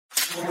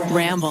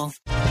Ramble.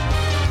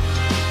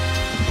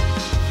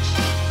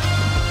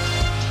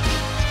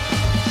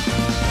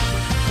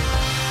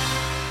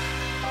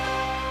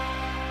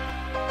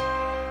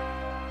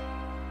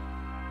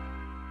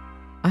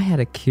 I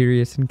had a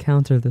curious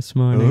encounter this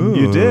morning. Ooh,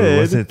 You did?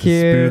 Was it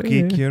the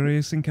spooky,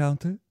 curious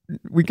encounter?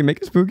 We can make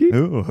it spooky.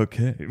 Oh,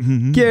 okay.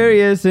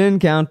 Curious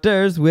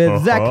encounters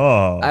with Zach.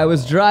 I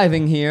was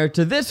driving here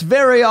to this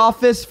very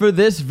office for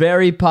this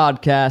very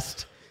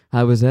podcast.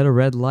 I was at a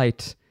red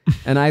light,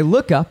 and I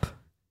look up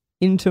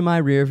into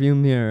my rearview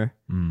mirror.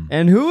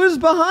 And who is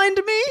behind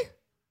me?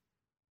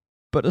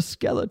 But a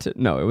skeleton.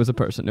 No, it was a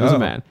person. It was a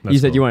man. You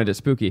said you wanted it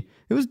spooky.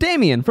 It was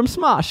Damien from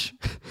Smosh.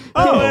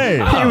 Oh,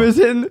 hey. He was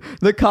in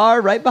the car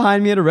right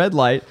behind me at a red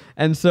light.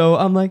 And so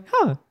I'm like,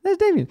 there's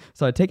Damien.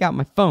 So I take out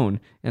my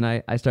phone and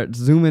I start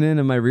zooming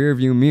in my rear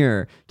view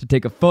mirror to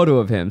take a photo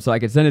of him so I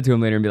could send it to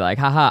him later and be like,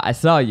 haha, I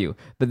saw you.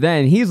 But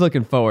then he's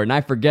looking forward and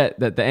I forget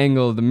that the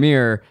angle of the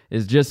mirror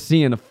is just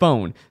seeing a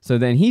phone. So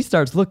then he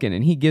starts looking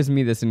and he gives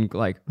me this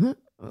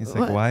He's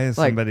like, why is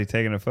somebody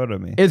taking a photo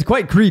of me? It's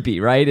quite creepy,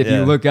 right? If you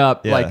Yeah. look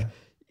up, Yeah. like,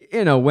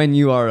 you know, when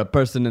you are a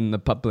person in the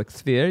public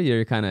sphere,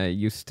 you're kind of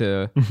used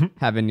to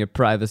having your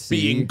privacy.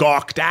 Being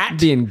gawked at.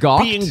 Being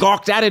gawked. Being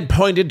gawked at and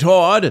pointed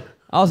toward.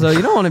 Also,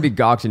 you don't want to be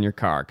gawked in your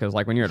car because,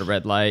 like, when you're at a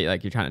red light,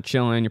 like, you're kind of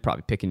chilling, you're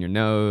probably picking your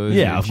nose.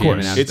 Yeah, you're of jamming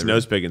course. out It's the-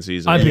 nose picking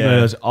season. I pick my Yeah.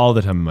 nose all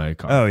the time in my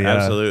car. Oh, yeah.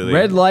 Absolutely.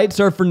 Red lights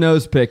are for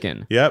nose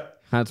picking. Yep.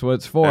 That's what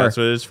it's for. That's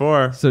what it's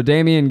for. So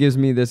Damien gives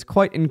me this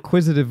quite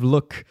inquisitive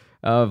look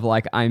of,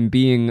 like, I'm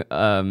being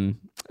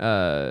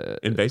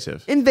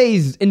Invasive.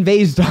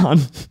 invased on.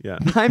 Yeah.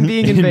 I'm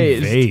being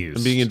invased.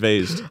 I'm being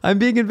invased. I'm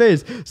being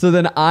invased. So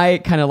then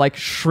I kind of like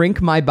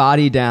shrink my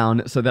body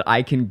down so that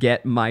I can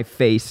get my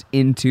face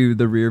into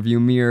the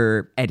rearview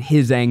mirror at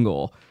his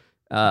angle.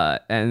 And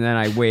then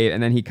I wave,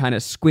 and then he kind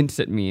of squints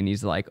at me and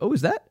he's like, oh,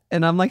 is that?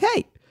 And I'm like,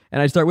 hey.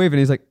 And I start waving.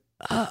 He's like,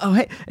 oh,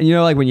 hey. And you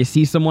know, like when you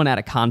see someone out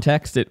of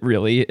context, it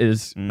really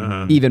is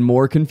even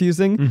more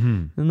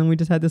confusing. And then we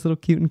just had this little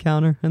cute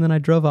encounter. And then I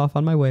drove off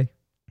on my way.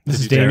 This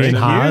is you tell Damien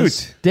him?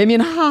 Haas. Cute. Damien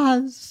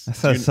Haas.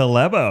 That's a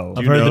celebo.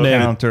 I've heard the name.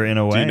 Counter in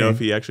a way. Do you know if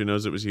he actually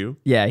knows it was you?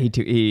 Yeah, he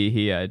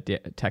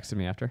texted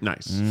me after.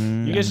 Nice.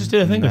 You guys just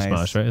did a thing with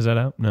Nice. Smosh, right? Is that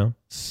out? No.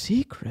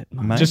 Secret.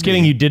 Might Just be.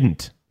 kidding, you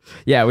didn't.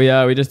 Yeah, we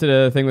just did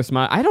a thing with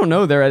Smile. I don't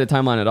know their edit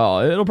timeline at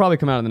all. It'll probably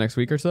come out in the next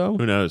week or so.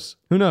 Who knows?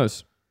 Who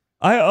knows?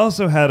 I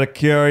also had a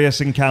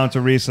curious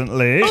encounter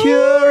recently.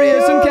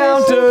 Curious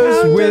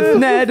encounters with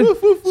Ned.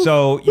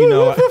 So, you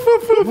know.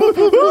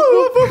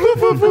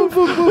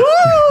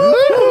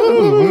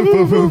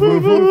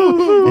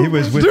 It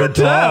was with the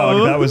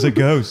dog. That was a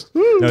ghost.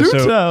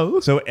 No,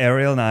 so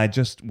Ariel and I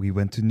we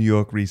went to New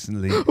York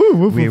recently.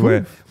 We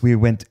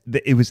went,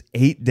 it was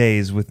 8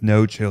 days with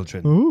no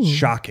children.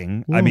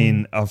 Shocking. I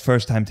mean, our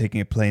first time taking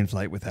a plane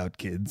flight without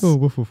kids.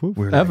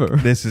 We're Ever.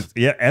 like, this is,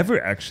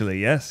 ever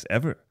actually. Yes,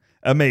 ever.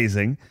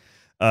 Amazing.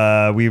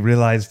 We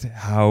realized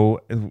how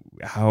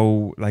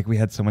like we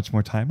had so much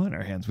more time on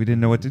our hands. We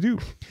didn't know what to do,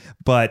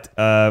 but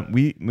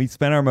we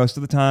spent our most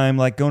of the time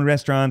like going to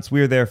restaurants. We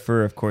were there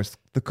for, of course,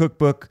 the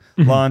cookbook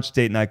launch,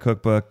 Date Night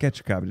Cookbook. Get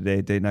your copy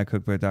today,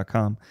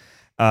 datenightcookbook.com.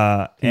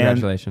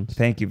 Congratulations. And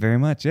thank you very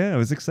much. Yeah, it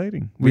was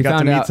exciting. We We got to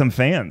found meet out- some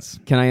fans.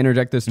 Can I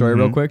interject this story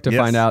real quick to Yes.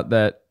 find out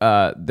that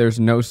there's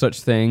no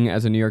such thing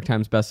as a New York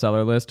Times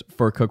bestseller list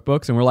for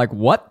cookbooks? And we're like,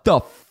 what the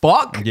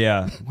fuck?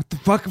 Yeah. What the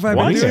fuck have I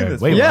What? been doing this?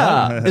 Wait, for?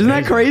 Yeah. Isn't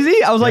that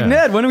crazy? I was like, Yeah.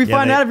 Ned, when do we Yeah,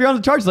 find they- out if you're on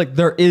the charts? Like,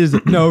 there is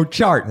no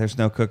chart. There's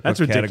no cookbook That's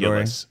category.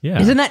 ridiculous.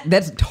 Yeah. Isn't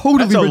that's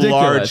totally That's a ridiculous.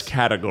 large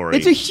category.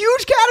 It's a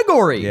huge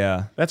category.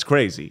 Yeah. That's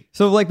crazy.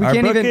 So like we Our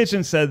can't book even.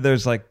 agent said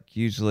there's like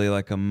usually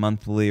like a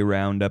monthly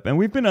roundup, and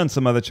we've been on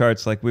some other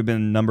charts. Like we've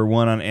been number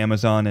one on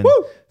Amazon and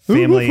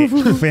family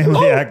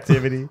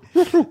activity,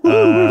 and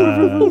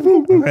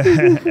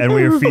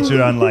we were featured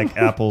on like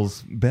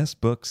Apple's best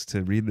books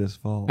to read this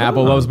fall.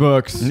 Apple loves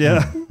books.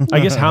 Yeah,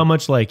 I guess how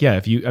much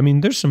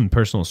there's some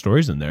personal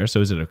stories in there. So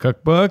is it a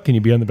cookbook? Can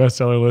you be on the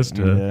bestseller list?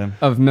 yeah.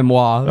 Of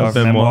memoirs.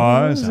 Of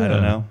memoirs. I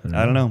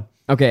don't know.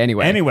 Okay,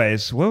 anyway.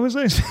 Anyways, what was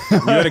I? You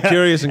had a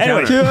curious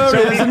encounter.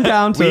 Curious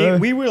encounter.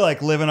 We were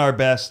like living our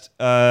best,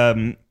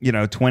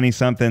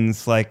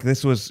 20-somethings. Like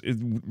this was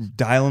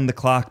dialing the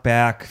clock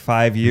back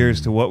 5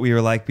 years to what we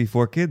were like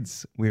before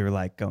kids. We were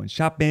like going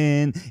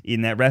shopping,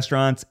 eating at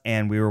restaurants,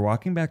 and we were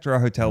walking back to our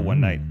hotel one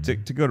night to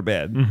go to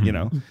bed,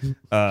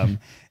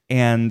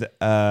 and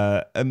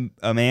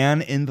a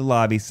man in the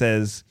lobby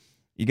says,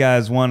 "You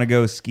guys want to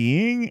go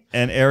skiing?"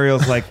 And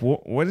Ariel's like,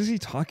 "What is he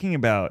talking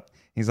about?"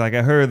 He's like,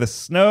 "I heard the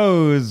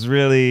snow's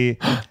really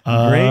great this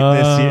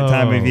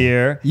time of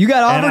year." You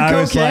got And offered I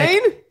was like,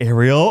 cocaine?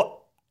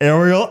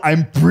 Ariel,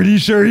 I'm pretty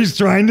sure he's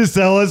trying to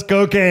sell us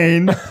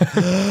cocaine.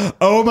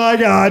 Oh my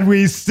God,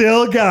 we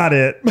still got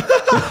it. We're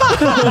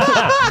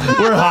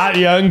hot,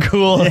 young,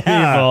 cool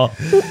Yeah.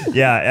 people.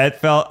 Yeah,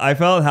 I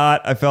felt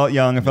hot. I felt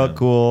young. I felt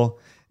cool.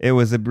 It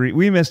was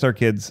we missed our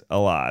kids a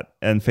lot,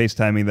 and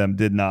FaceTiming them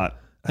did not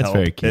That's help.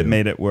 very cute. It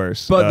made it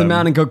worse. But the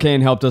mountain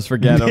cocaine helped us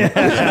forget him.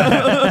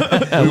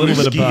 A little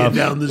bit above.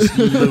 down the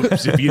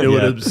slopes, if you know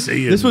what I'm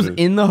saying. This was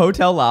in the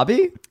hotel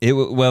lobby?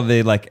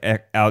 They like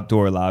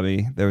outdoor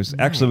lobby. There was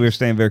actually we were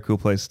staying in a very cool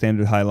place,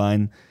 Standard High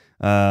Line.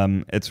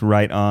 It's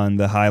right on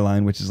the High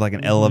Line, which is like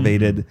an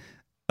elevated,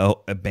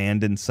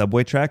 abandoned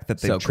subway track that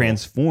they've So cool.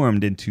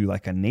 transformed into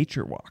like a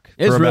nature walk.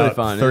 It's for really about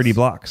fun. 30 It's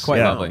blocks.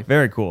 quite lovely.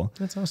 Very cool.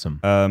 That's awesome.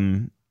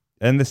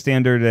 And the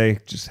Standard, they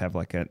just have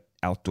like an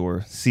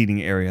outdoor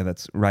seating area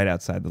that's right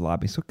outside the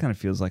lobby, so it kind of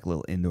feels like a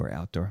little indoor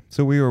outdoor.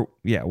 So we were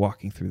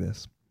walking through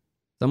this.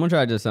 Someone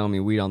tried to sell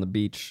me weed on the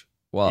beach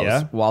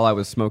while I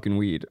was smoking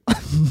weed.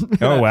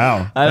 Oh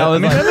wow! And I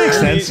was like, that makes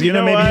sense. You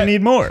know maybe what? you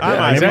need more.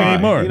 Maybe you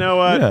need more. You know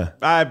what?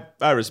 Yeah.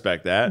 I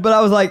respect that. But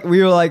I was like,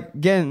 we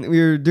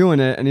were doing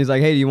it, and he's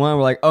like, hey, do you want it?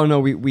 We're like, oh no,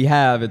 we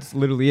have. It's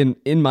literally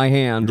in my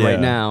hand right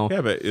now.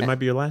 Yeah, but it might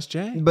be your last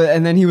jag.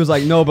 And then he was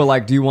like, no, but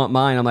like, do you want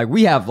mine? I'm like,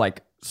 we have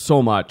like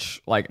so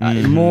much, like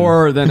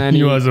more than any.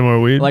 You want some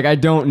more weed? Like, I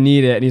don't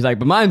need it. And he's like,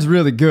 but mine's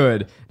really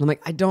good. And I'm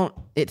like,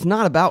 it's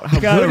not about how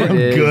good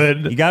it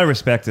is. You gotta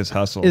respect his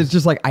hustle. It's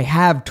just like, I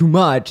have too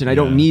much and I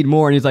don't need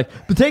more. And he's like,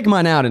 but take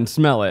mine out and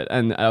smell it.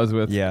 And I was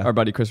with our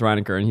buddy Chris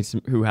Reinecker, and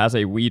who has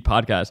a weed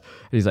podcast.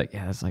 And he's like,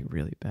 yeah, that's like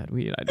really bad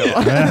weed. I don't.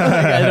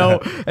 I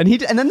know. And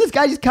then this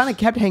guy just kind of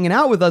kept hanging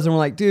out with us, and we're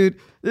like, dude,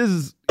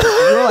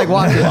 we're like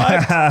watching.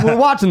 We're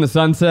watching the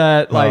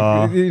sunset.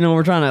 Like,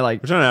 we're trying to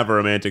like. We're trying to have a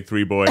romantic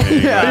three-boy hang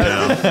right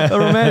now. A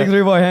romantic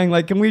three-boy hang.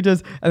 Like, can we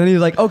just? And then he's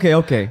like,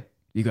 okay.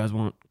 You guys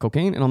want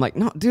cocaine? And I'm like,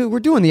 no, dude,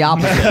 we're doing the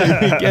opposite.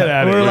 Get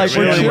out of here. We're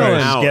chilling. It's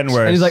getting worse.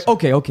 And he's like,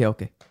 okay.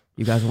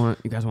 You guys want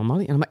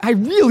money? And I'm like, I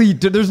really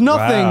do. There's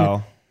nothing.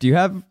 Wow. Do you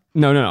have?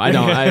 No, I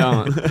don't. I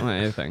don't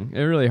want anything.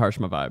 It really harshed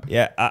my vibe.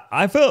 Yeah,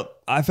 I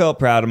felt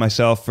proud of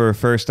myself for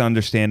first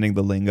understanding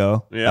the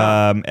lingo.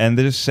 Yeah. And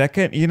the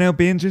second,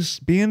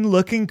 being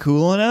looking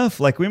cool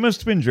enough. Like, we must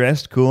have been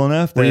dressed cool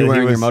enough. Were that you he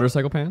wearing your was-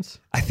 motorcycle pants?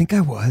 I think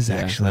I was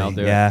actually. that'll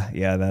do it.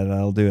 Yeah,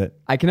 that'll do it.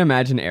 I can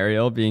imagine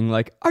Ariel being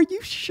like, "Are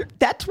you sure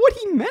that's what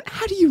he meant?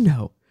 How do you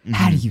know?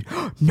 How do you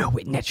know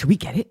it? Net? Should we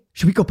get it?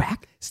 Should we go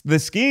back?" The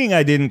skiing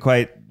I didn't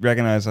quite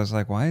recognize. I was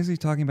like, why is he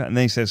talking about? And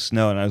then he says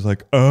snow, and I was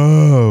like,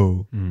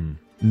 oh,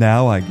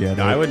 now I get it.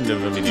 No, I wouldn't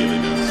have immediately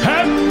noticed.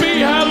 Happy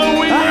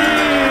Halloween!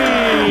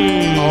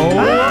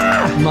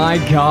 Oh my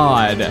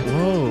god!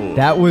 Whoa.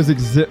 That was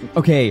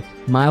okay.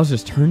 Miles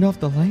just turned off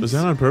the lights. Was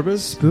that on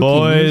purpose? Spooky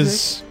Boys,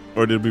 music?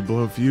 Or did we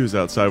blow a fuse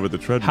outside with the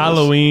treadmills?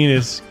 Halloween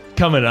is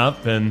coming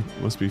up, and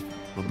Must be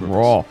on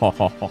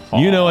purpose.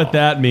 you know what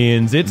that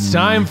means. It's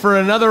time for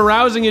another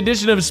rousing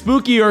edition of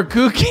Spooky or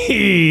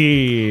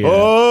Kooky.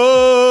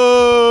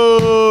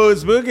 Oh,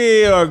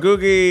 spooky or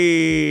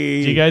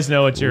kooky. Do you guys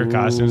know what your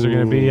costumes are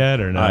going to be yet,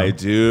 or no? I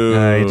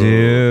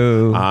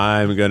do.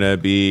 I'm going to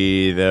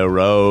be the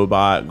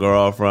robot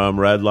girl from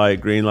Red Light,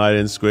 Green Light,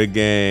 and Squid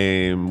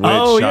Game, which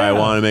I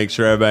want to make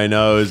sure everybody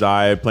knows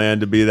I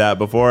planned to be that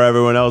before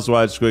everyone else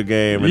watched Squid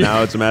Game, and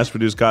now it's a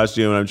mass-produced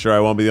costume, and I'm sure I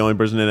won't be the only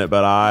person in it,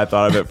 but I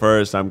thought of it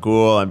first. I'm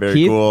cool. I'm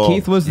very cool.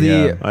 Keith was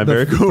I'm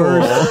very cool.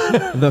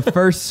 the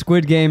first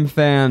Squid Game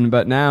fan,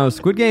 but now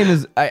Squid Game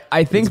is.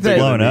 I think It's that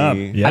blown up.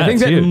 Yeah, I think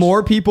it's that huge.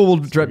 more people will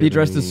be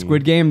dressed as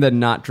Squid Game than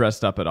not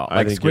dressed up at all. I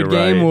Like, think Squid you're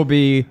Game right. will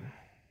be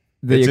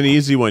It's an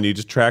easy one. You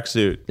just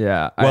tracksuit.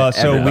 yeah. Well,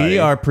 so everybody. we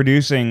are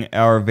producing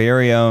our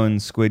very own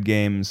Squid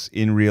Games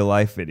in real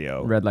life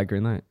video. Red light,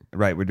 green light,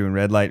 Right, we're doing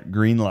red light,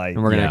 green light.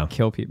 and we're gonna Yeah.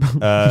 kill people.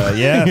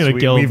 Yeah, You're gonna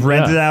kill- we've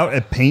rented yeah. out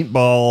a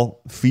paintball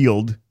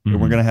field, and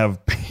we're gonna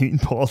have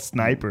paintball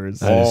snipers,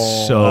 That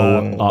is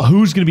so.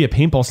 Who's going to be a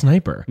paintball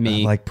sniper?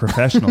 Me. like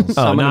professionals.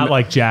 Oh, not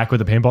like Jack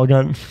with a paintball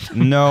gun.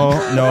 No,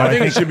 I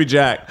think it should be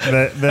Jack.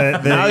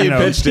 the Now you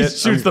pitched it.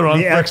 Shoots the wrong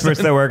the experts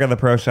person. that work at the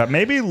pro shop.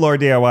 Maybe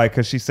Lord DIY,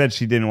 because she said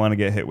she didn't want to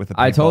get hit with a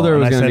paintball. I told her it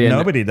was and I gonna said be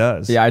nobody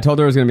does. Yeah, I told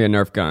her it was gonna be a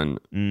Nerf gun.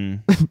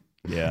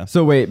 Yeah.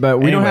 So wait, but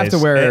we don't have to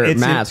Anyways, wear it's-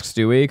 masks,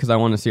 do we? Because I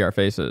want to see our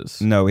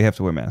faces. No, we have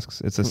to wear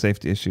masks. It's a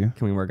safety issue.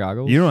 Can we wear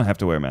goggles? You don't have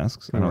to wear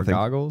masks. I Can we wear don't think.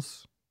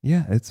 goggles?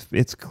 Yeah,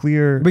 it's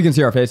clear. We can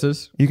see our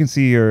faces. You can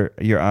see your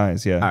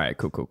eyes. Yeah. All right,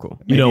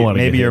 cool. You don't want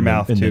to maybe get your hit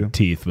mouth in too. the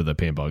teeth with a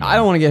paintball gun. I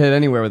don't want to get hit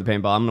anywhere with a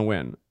paintball. I'm gonna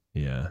win.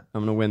 Yeah.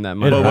 I'm gonna win that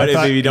But money. what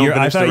if you don't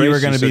I finish the thought you were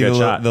race, going you to be still get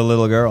shot? the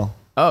little girl,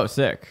 Oh,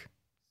 sick.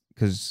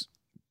 because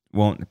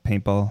won't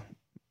paintball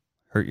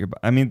hurt your?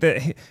 I mean,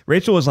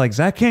 Rachel was like,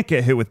 Zach can't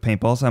get hit with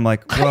paintballs. I'm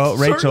like, well,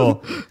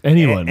 Rachel,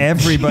 Anyone.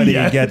 everybody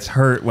Yeah. gets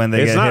hurt when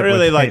they It's get not hit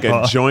really with like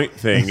paintball. a joint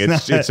thing.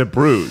 It's It's a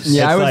bruise.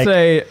 Yeah, I It's would like-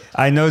 say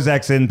I know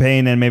Zach's in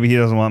pain and maybe he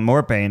doesn't want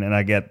more pain, and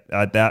I get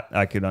that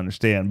I could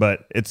understand,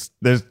 but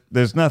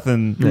there's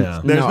nothing. Yeah.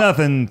 There's No.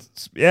 nothing.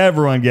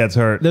 Everyone gets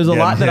hurt. there's a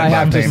getting lot that hit I by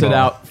have to sit paintball.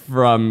 out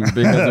from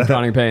because of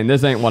chronic pain.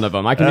 This ain't one of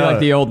them. I can be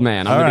like the old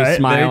man. I'm All gonna right, be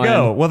smiling. there you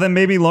go. Well, then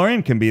maybe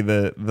Lauren can be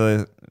the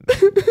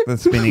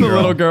spinny The girl.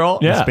 little girl.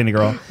 The Yeah. spinny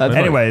girl. That's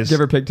Anyways, give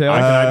her pigtails.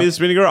 Can I be the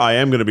spinning girl? I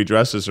am going to be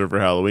dressed as her for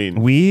Halloween.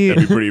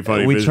 That'd be pretty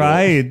funny. we visual.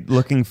 tried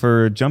looking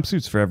for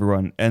jumpsuits for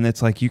everyone, and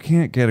it's like you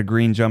can't get a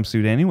green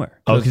jumpsuit anywhere.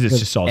 Oh, because it's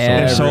just all sold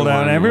They're out. sold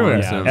out Everyone everywhere.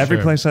 wants them. Every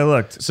Sure. place I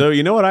looked, So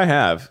you know what I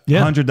have?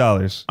 Yeah.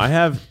 $100. I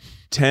have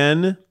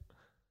 10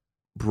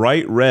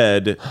 bright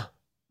red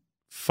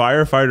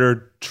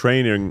firefighter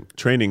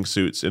training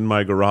suits in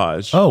my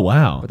garage. Oh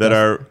wow. That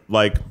are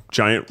like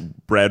giant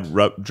red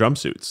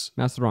jumpsuits.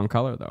 That's the wrong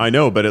color though. I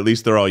know, but at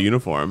least they're all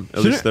uniform.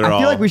 At least they're I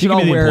feel like we should You can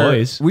all be the wear.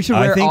 employees. We should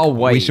I wear think all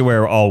white. we should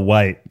wear all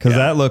white because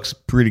that looks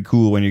pretty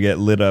cool when you get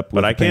lit up. But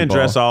with I can't paintball.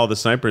 dress all the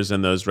snipers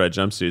in those red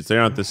jumpsuits. They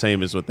aren't the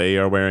same as what they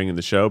are wearing in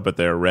the show, but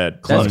they're red.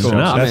 That's Close cool.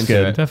 enough. I'm That's into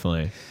good. it.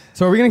 Definitely.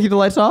 So are we gonna keep the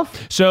lights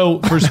off? So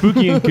for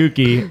Spooky and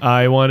Kooky,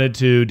 I wanted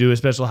to do a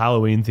special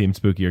Halloween themed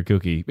Spooky or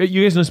Kooky.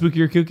 You guys know Spooky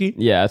or Kooky?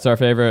 Yeah, it's our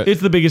favorite. It's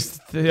the biggest.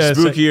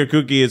 Spooky or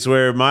kooky, it's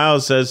where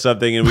Miles says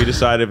something and we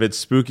decide if it's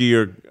spooky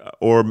or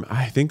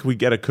I think we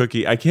get a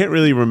cookie. I can't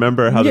really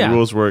remember how the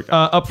rules work.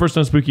 Up first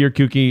on Spooky or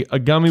Kooky, a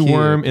gummy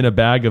worm in a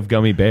bag of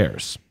gummy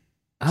bears.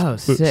 oh,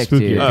 sick,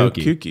 spooky. dude. Oh,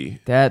 kooky. kooky.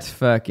 That's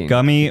fucking.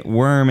 Gummy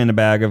worm in a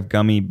bag of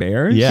gummy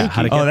bears. Yeah,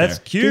 how to get that's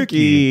there. cute.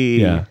 Kooky.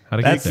 Yeah, how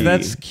to get there.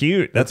 That's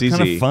cute. That's That's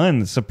kind easy. of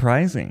fun.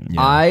 Surprising.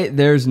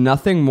 There's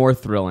nothing more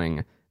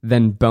thrilling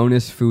than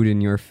bonus food in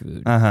your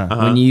food. Uh-huh.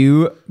 When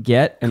you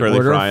get an Curly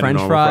order fry of and a French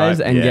normal fries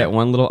fry. and Yeah. get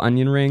one little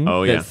onion ring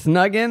Oh, yeah. that's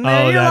snug in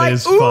there, Oh, you're that like,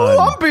 is ooh, fun.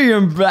 I'm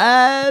being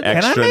bad. Can I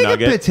Extra make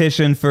nugget. a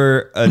petition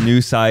for a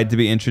new side to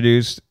be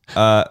introduced?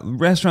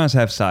 Restaurants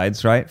have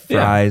sides, right?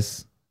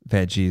 Fries,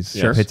 veggies,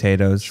 Sure.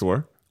 potatoes.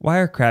 Sure. Why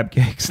are crab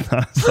cakes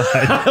not a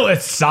side? a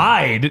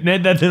side.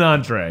 Ned, that's an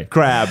entree.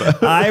 Crab.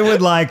 I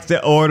would like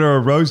to order a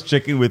roast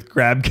chicken with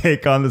crab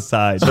cake on the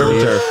side.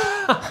 Turf.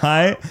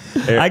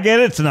 I get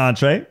it's an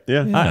entree.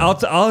 Yeah.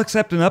 I'll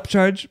accept an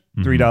upcharge,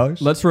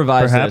 $3. Let's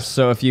revise Perhaps. this.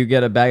 So if you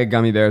get a bag of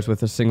gummy bears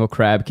with a single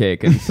crab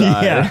cake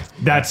inside, Yeah.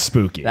 That's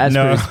spooky. that's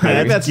No, pretty spooky. I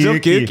think that's still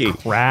kooky.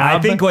 crab.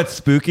 I think what's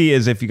spooky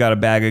is if you got a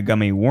bag of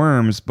gummy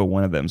worms, but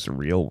one of them's a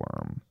real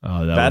worm.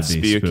 Oh, that That's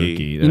would be spooky.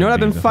 spooky. You know what I've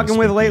been fucking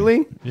with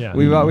lately? Yeah.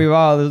 We've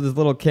all there's this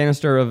little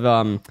canister of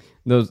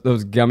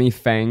those gummy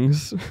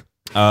fangs.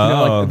 Oh, You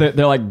know, like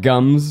they're like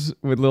gums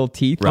with little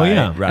teeth. Oh,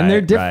 yeah. right. And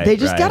they're right, they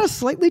just right. got a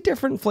slightly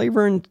different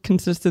flavor and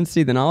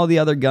consistency than all the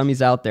other gummies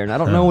out there. And I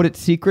don't know what its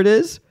secret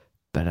is,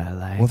 but I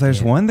like Well,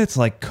 there's it. one that's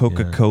like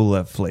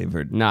Coca-Cola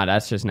flavored. Nah,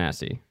 that's just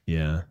nasty.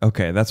 Yeah.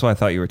 Okay, that's what I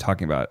thought you were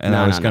talking about. And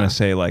No, I was no, going no. to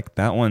say, like,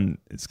 that one,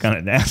 it's kind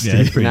of nasty. Yeah,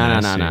 it's pretty No.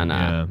 nasty.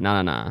 Yeah.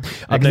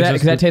 Because next that,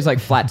 is 'cause that tastes like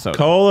flat soda.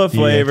 Cola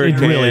flavored it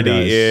really candy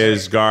does.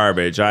 is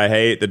garbage. I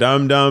hate the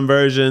dum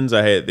versions.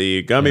 I hate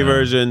the gummy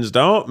versions.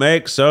 Don't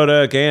make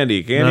soda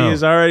candy. Candy No.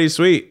 is already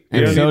sweet. You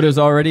And don't need- soda's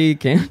already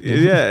candy.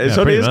 yeah,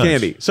 soda pretty is much.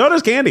 candy.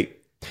 Soda's candy.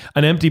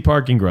 An empty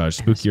parking garage,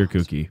 spooky or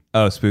kooky.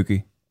 Oh,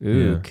 spooky.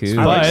 Ooh, Yeah.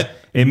 cool. But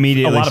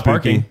Immediately a lot of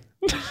spooky.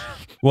 parking.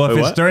 Well, if Wait,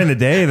 it's what? during the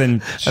day,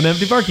 then An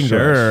empty parking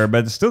sure,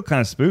 but it's still kind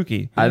of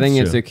spooky. I think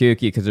That's it's a kooky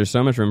because there's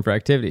so much room for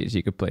activities.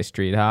 You could play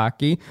street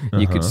hockey.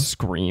 You could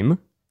scream.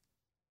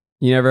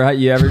 You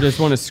ever just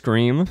want to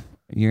scream?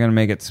 You're going to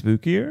make it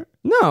spookier?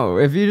 No,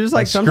 if you just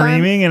like sometimes.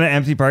 screaming in an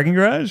empty parking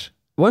garage?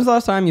 When's the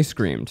last time you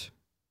screamed?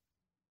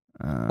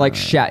 Like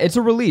it's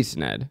a release,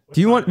 Ned.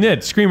 Do you want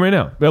Ned, scream right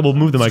now. Yeah, we'll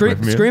move the mic away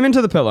from you. scream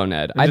into the pillow,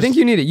 Ned? I think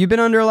you need it. You've been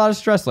under a lot of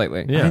stress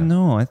lately. Yeah. I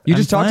know. You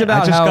just talked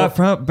about I just how-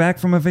 got back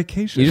from a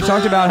vacation. You just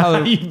talked about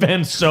how You've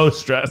been so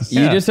stressed.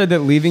 you just said that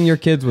leaving your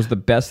kids was the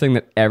best thing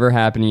that ever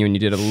happened to you, and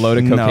you did a load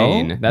of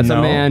cocaine. That's a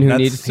man who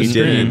needs to He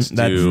scream. didn't.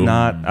 That's do-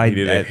 not. he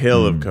did a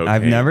hill of cocaine.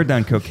 I've never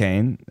done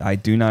cocaine. I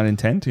do not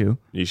intend to.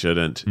 You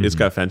shouldn't. It's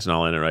got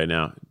fentanyl in it right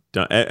now.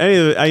 Don't,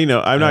 I'm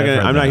not I've gonna. heard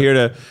I'm not that. here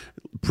to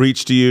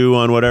preach to you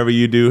on whatever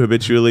you do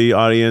habitually,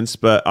 audience.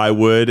 But I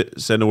would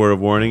send a word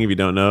of warning. If you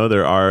don't know,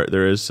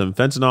 there is some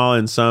fentanyl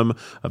in some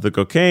of the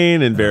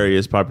cocaine in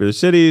various popular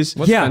cities.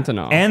 What's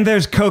fentanyl? And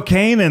there's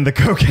cocaine in the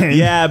cocaine.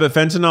 Yeah, but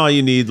fentanyl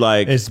you need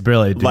like It's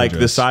really like the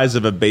dangerous. size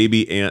of a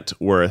baby ant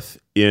worth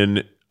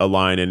in a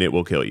line, and it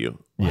will kill you.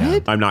 Yeah.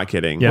 I'm not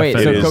kidding. Yeah, Wait,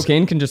 it so is.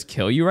 cocaine can just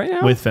kill you right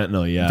now? With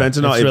fentanyl, yeah.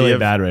 Fentanyl, It's if really you have-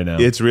 bad right now.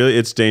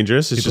 It's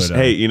dangerous. It's People just, are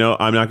hey, dying.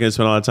 I'm not going to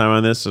spend a lot of time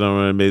on this. I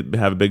don't want to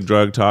have a big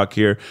drug talk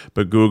here,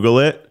 but Google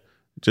it.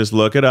 Just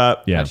look it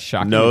up. Yeah. That's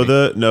shocking. Know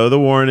to me. the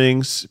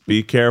warnings.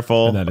 Be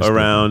careful And that is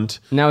around.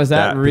 Now is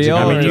that real,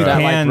 particular or is drug. that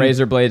can- like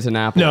razor blades and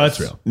apples? No, it's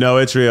real. No,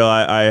 it's real.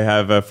 I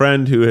have a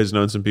friend who has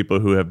known some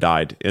people who have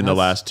died in the That's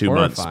last 2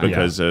 months horrifying.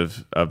 because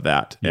of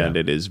that, Yeah. and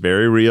it is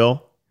very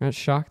real. That's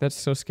shock. That's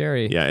so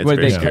scary. Yeah, it's What,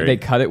 very they scary. They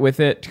cut it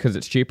with it because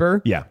it's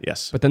cheaper. Yeah.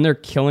 Yes. But then they're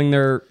killing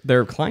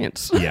their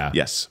clients. Yeah.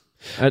 Yes.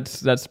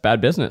 That's bad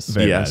business.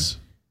 Very yes.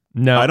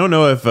 No. I don't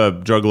know if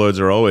drug lords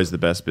are always the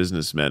best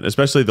businessmen,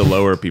 especially the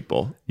lower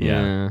people.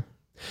 Yeah.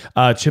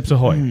 Chips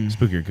Ahoy,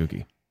 spooky or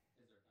kooky.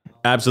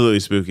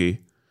 Absolutely spooky.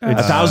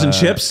 1,000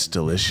 chips,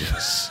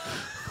 delicious.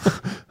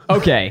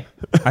 Okay.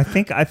 I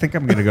think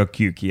I'm gonna go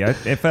kooky.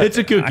 It's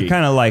a cookie. I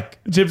kind of like.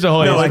 Chips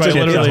Ahoy No, is like quite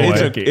Chips literally Ahoy. a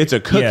cookie. It's a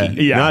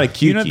cookie, Yeah. not a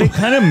cutie. You know, they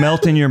kind of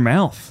melt in your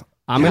mouth.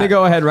 I'm gonna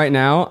go ahead right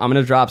now. I'm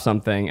gonna drop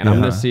something, and I'm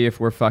gonna see if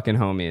we're fucking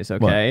homies.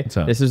 Okay, What's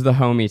up? this is the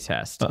homie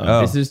test.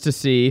 This is to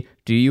see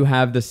Do you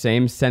have the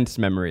same sense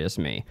memory as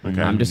me?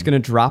 Okay. I'm just going to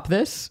drop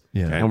this,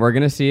 Yeah. and we're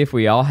going to see if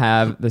we all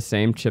have the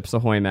same Chips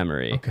Ahoy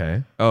memory.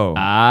 Okay. Oh.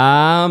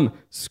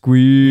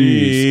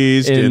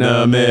 Squeezed Squeezed in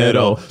the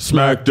middle,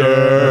 smack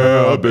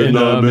dab in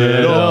the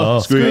middle,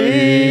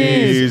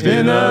 squeezed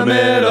in the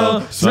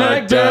middle,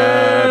 smack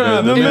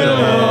dab in the middle.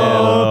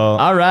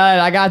 All right,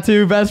 I got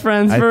two best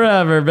friends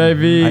forever,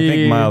 baby. I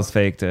think Miles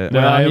faked it. No,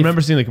 Well, I he- remember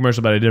seeing the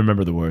commercial, but I didn't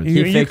remember the words.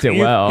 He faked it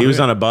well. He was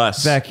on a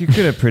bus. Zach, you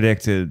could have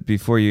predicted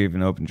before you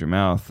even opened your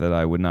mouth that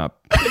I would not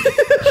be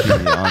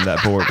on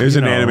that board. There's You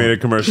an know.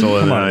 animated commercial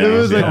in the on, 90s. It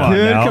was a Come on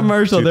good now.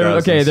 commercial. There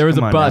 2000s. was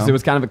Come a on bus. now. It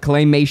was kind of a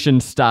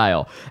claymation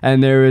style,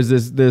 and there was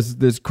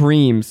this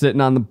cream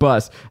sitting on the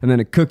bus, and then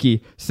a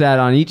cookie sat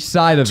on each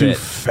side of it.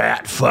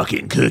 Fat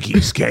fucking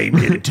cookies came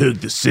in and took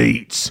the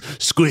seats,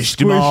 squished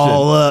them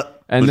all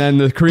up. And then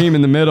the cream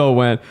in the middle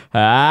went,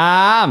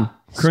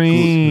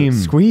 Cream.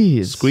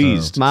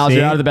 squeezed. Miles, See?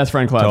 you're out of the best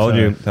friend club. Told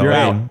you. You're Told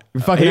out. you.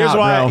 You're fucking Here's out,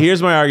 why. bro.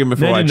 Here's my argument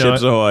for They why didn't know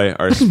Chips it. Ahoy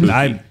are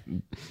spooky.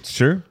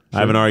 Sure. I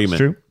have an argument.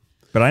 True.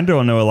 But I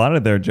don't know a lot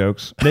of their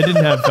jokes. They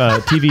didn't have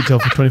TV till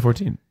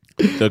 2014.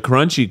 The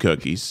crunchy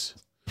cookies,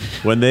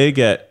 when they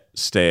get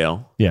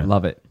stale, Yeah.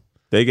 Love it.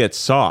 they get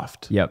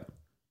soft. Yep.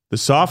 The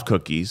soft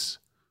cookies,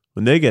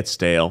 when they get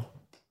stale,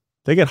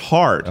 they get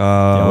hard.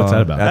 Yeah, what's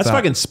that about? That's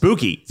fucking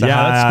spooky. It's a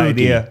Yeah, that's high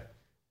spooky. idea.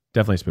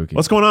 Definitely spooky.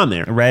 What's going on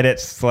there?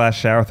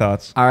 Reddit/shower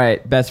thoughts. All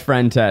right, best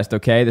friend test,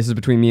 okay? This is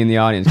between me and the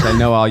audience, 'cause I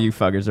know all you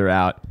fuckers are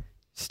out.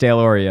 Stale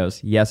Oreos,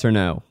 yes or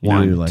no? You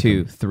One, like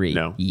two, them. three.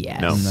 No. Yes.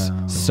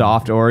 No.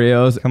 Soft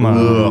Oreos? Come on.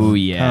 Ooh,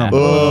 yeah. Come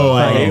on. Oh,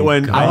 I hate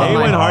when come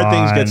hard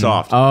things get on.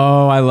 soft.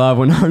 Oh, I love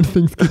when hard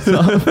things get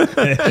soft.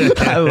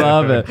 I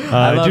love it.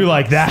 I do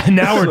like that.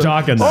 Now we're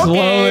talking.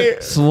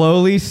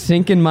 Slowly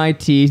sinking my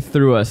teeth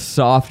through a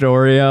soft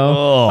Oreo.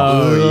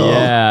 Oh,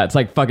 yeah. It's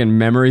like fucking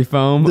memory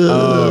foam.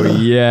 Oh,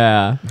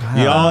 yeah.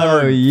 Y'all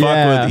ever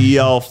yeah. fuck with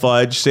EL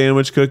fudge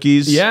sandwich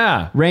cookies?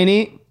 Yeah.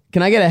 Rainey,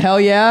 can I get a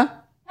hell yeah?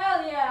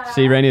 Hell yeah.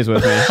 See, Rainey's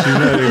with me. You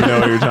don't even know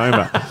what you're talking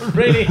about.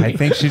 I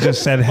think she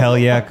just said hell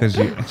yeah because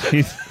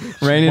she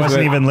Rainey's wasn't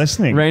with, even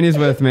listening. Rainey's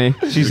with me.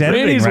 She's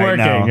editing Randy's right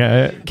working.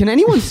 now. Can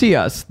anyone see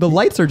us? The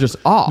lights are just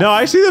off. No,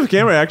 I see the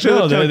camera. Actually,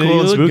 No, looks kind they of cool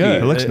and look spooky.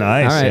 good. It looks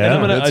nice. all right, yeah. And I'm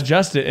going to That's-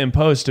 adjust it in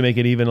post to make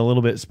it even a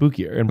little bit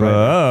spookier and brighter.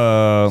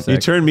 Oh. You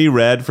turn me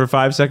red for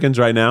 5 seconds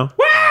right now.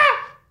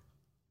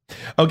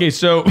 Okay,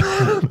 so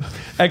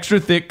extra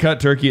thick cut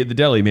turkey at the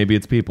deli. Maybe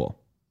it's people.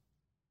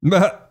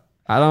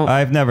 I don't.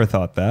 I've never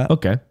thought that.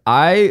 Okay.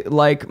 I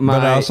like my.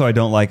 But also, I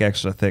don't like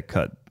extra thick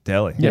cut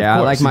deli. yeah, I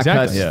of like course, my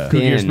exactly. cuts Yeah.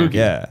 Spooky or thin. spooky.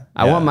 Yeah.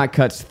 I want my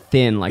cuts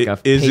thin, like a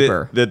Is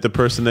paper. it that the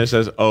person that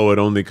says, "Oh, it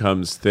only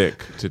comes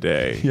thick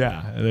today"?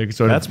 Yeah. They're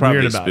sort That's of probably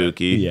weird about it.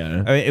 spooky.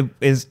 Yeah. I mean,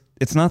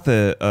 it's not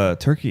the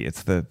turkey,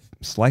 it's the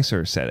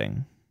slicer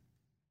setting.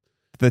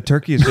 The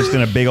turkey is just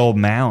in a big old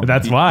mound.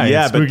 That's why.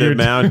 Yeah, it's but the spookier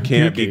mound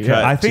can't be turkey, cut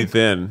yeah. I too think-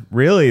 thin.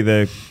 Really,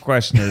 the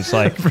question is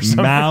like some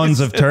mounds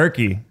of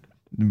turkey.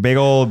 Big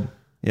old,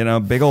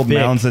 big old Thick.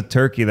 mounds of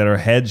turkey that are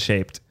head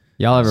shaped.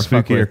 Y'all ever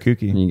fuck Spooky or with?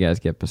 kooky? You guys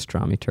get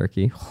pastrami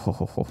turkey?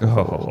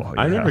 Oh,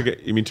 I yeah. never get.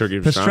 You mean turkey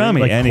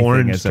Pastrami, Like anything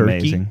corned is turkey?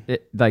 amazing.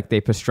 Like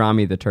they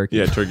pastrami the turkey.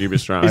 Yeah, turkey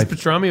pastrami. Is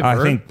pastrami a I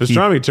verb? think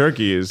pastrami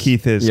turkey is.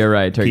 Keith is. You're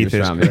right, turkey Keith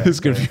is pastrami. correct. It's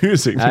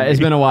confusing. to It's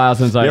me. been a while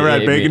since I You ever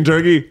had ate bacon meat.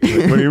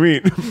 turkey? What do you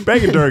mean?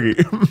 Bacon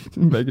turkey.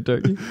 Bacon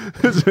turkey.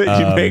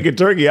 You make a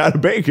turkey out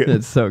of bacon.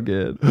 It's so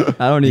good.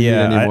 I don't eat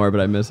Yeah, it anymore,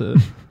 but I miss it.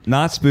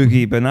 Not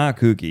spooky, but not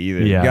kooky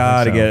either. Yeah, I You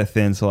gotta think so. get a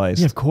thin slice.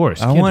 Yeah, of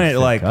course. I Can't want be it thick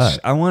like cut.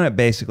 I want it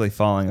basically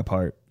falling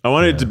apart, I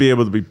want it to be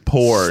able to be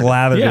poured.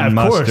 slathered Yeah, in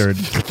of course.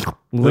 mustard.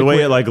 The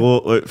way it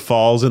it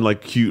falls in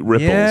like cute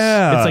ripples.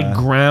 Yeah, It's like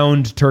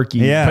ground turkey,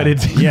 yeah, but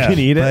it's you can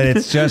eat it. But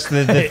it's just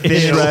the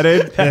thinnest,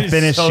 Shredded? the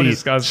thinnest so sheet.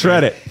 disgusting.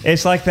 Shred it.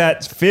 It's like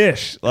that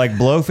fish, like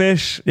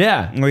blowfish.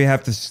 Yeah. where you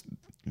have to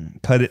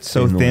cut it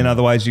so thin,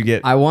 otherwise you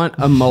get. I want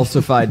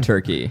emulsified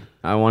turkey.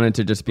 I want it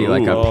to just be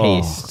like a Ooh.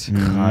 paste.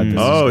 God, this is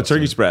Oh,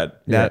 turkey spread.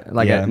 that,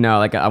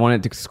 I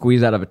want it to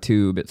squeeze out of a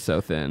tube. It's so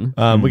thin.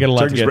 we got a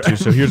lot to Turkey get to,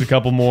 so here's a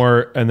couple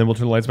more, and then we'll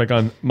turn the lights back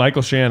on.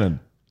 Michael Shannon.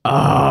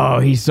 Oh,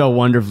 he's so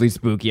wonderfully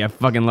spooky. I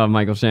fucking love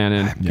Michael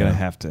Shannon. I'm gonna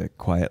have to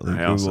quietly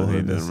I also Google who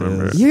didn't this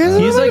remember. is.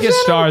 He's like a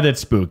star that's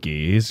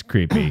spooky. He's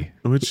creepy.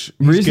 Which a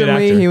good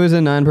Recently, actor. he was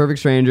in Nine Perfect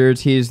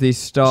Strangers. He's the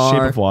star.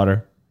 Shape of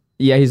Water.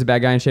 Yeah, he's a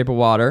bad guy in Shape of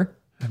Water.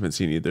 I haven't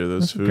seen either of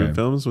those food okay.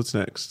 films. What's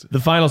next? The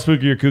final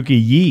spooky or kooky,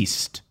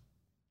 Yeast.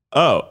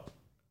 Oh.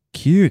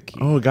 Cute.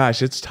 Oh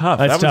gosh, it's tough.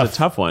 That's that was tough. a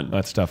tough one.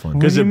 That's a tough one.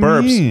 Because What it do you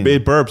burps. mean?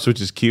 It burps, which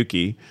is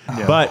cukey.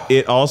 But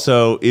it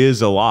also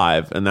is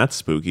alive, and that's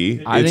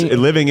spooky. I It's think-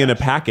 living in a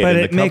packet But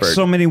in it the makes cupboard.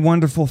 so many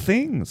wonderful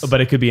things. But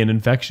it could be an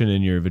infection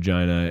in your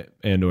vagina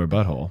and or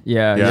butthole.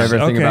 Yeah, you Yeah. ever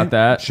think Okay, about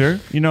that? Sure.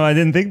 I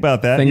didn't think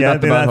about that. Think yeah,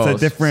 about the that's a buttholes.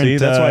 different. See,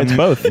 that's why it's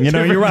both.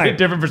 You're right.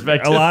 Different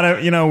perspective. A lot of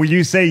when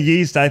you say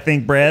yeast, I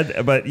think bread,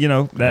 but that It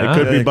could be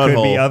Could be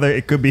butthole. other.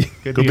 It could be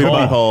Could be hole.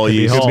 butthole Could be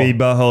yeast. Could hole. be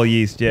butthole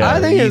yeast. Yeah, I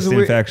think yeast it's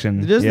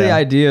infection. Just the Yeah.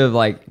 idea of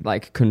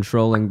like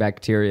controlling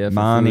bacteria for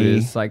Mommy. food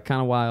is like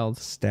kind of wild.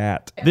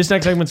 Stat. This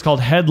next segment's called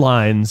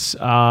Headlines.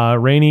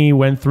 Rainey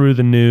went through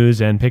the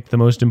news and picked the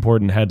most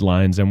important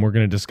headlines, and we're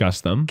going to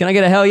discuss them. Can I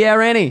get a hell yeah,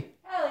 Randy?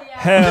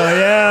 Hell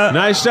yeah.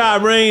 Nice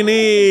job,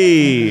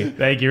 Rainey.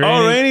 Thank you, Rainey.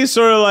 Oh, Rainey's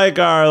sort of like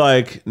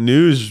our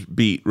news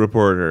beat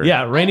reporter.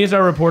 Yeah, Rainey's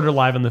our reporter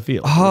live in the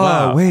field. Oh,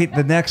 Wow. wait.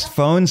 The next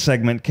phone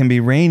segment can be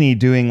Rainey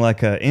doing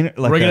like a...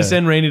 We're going to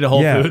send Rainey to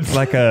Whole yeah, Foods.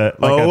 like a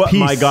Oh piece.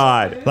 my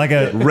God. Like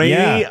a...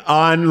 Rainey yeah.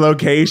 on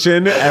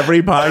location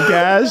every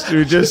podcast.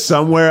 You're just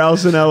somewhere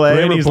else in LA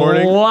Rainey's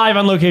reporting. live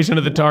on location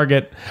at the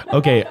Target.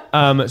 Okay,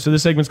 so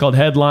this segment's called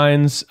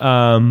Headlines.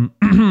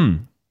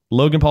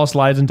 Logan Paul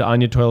slides into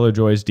Anya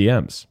Taylor-Joy's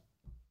DMs.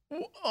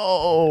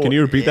 Can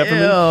you repeat that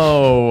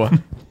for me?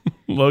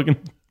 Ew. Logan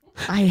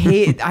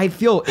I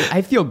feel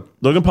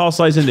Logan Paul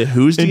slides into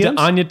whose into DMs?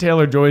 Anya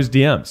Taylor-Joy's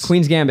DMs.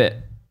 Queen's Gambit.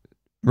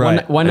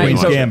 Right. One night in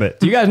Queen's Soho. Gambit.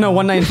 Do you guys know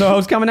One Night in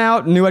Soho's coming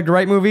out? New Edgar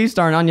Wright movie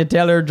starring Anya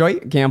Taylor-Joy.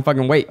 Can't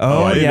fucking wait.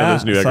 Oh, I didn't know yeah.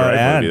 this new Edgar Saw Wright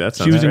ad. movie. That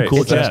sounds She was in great.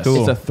 Cool It's a, Chess.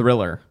 it's a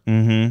thriller.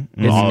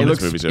 Mm-hmm. All it of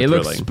looks, his movies are it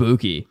looks thrilling.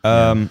 spooky.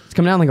 It's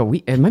coming out in like a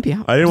week. It might be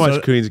out. I didn't watch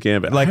So, Queen's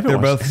Gambit. I Like haven't they're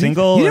watched both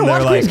single. You didn't and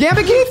watch they're Queen's like,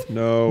 Gambit, Keith?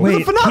 No. It was a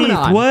Wait,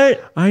 phenomenon. Keith,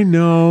 what? I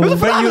know. It was a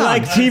But you phenomenon.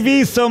 like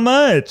TV so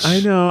much. I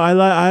know.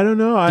 I don't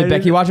know. Did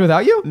Becky watch it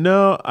without you?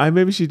 No,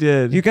 maybe she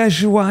did. You guys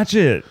should watch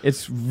it.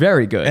 It's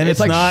very good. And it's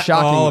like not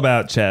shocking. all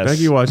about chess.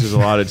 Becky watches a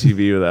lot of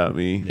TV without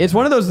me. It's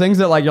one of those things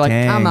that like you're like,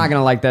 Dang. I'm not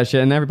gonna like that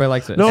shit, and everybody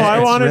likes it. No, I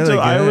It's wanted really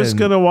to. I was good.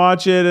 gonna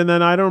watch it, and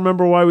then I don't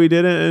remember why we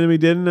didn't, and we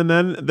didn't, and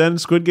then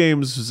Squid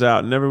Games was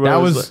out, and everybody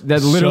that was. was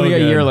that's literally so a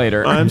good. year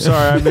later. I'm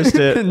sorry, I missed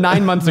it.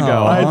 9 months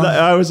ago.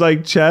 I was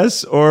like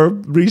chess or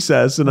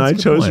recess, and I a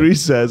good chose point.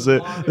 recess. They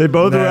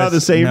both were out at the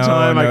That's- same no,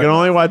 time. I no. could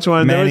only watch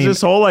one. There was Manny-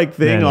 this whole thing,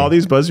 Manny. all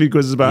these BuzzFeed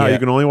quizzes about how Yeah. you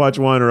can only watch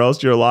one or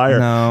else you're a liar.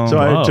 No. So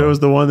I Whoa. chose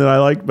the one that I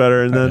liked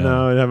better, and then Yeah.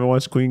 now I haven't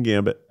watched Queen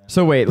Gambit.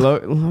 So wait,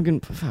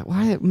 Logan,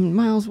 why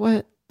Miles?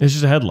 What? It's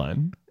just a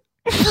headline.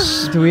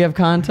 Do we have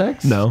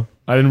context? No,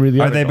 I didn't read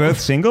the Are article. they both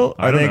single?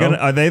 I Are don't they know. gonna?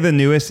 Are they the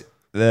newest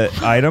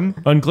item?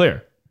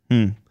 Unclear.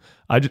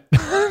 I just,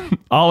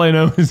 all I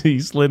know is he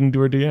slid into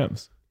her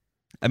DMs.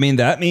 I mean,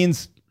 that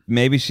means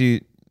maybe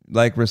she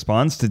like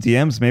responds to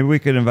DMs. Maybe we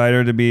could invite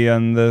her to be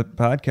on the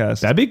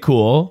podcast. That'd be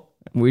cool.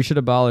 We should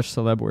abolish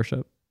celeb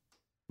worship.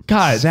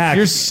 God, Zach,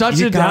 you're such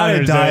you a gotta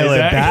downer dial today, it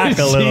Zach. back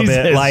a little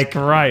bit. Jesus Like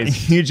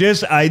Christ. you're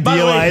just By the way,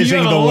 you idealizing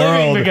have a the living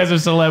world because of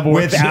celeb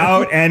worship.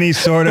 without any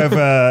sort of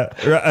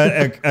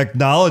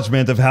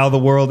acknowledgement of how the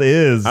world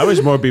is. I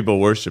wish more people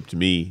worshipped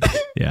me.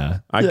 Yeah.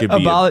 I could be.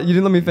 You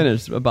didn't let me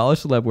finish.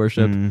 Abolish celeb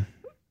worship.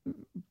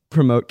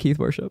 Promote Keith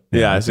worship.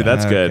 Yeah, see,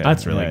 that's good.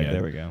 That's really Right, good.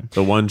 There we go.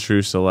 The one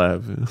true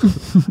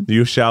celeb.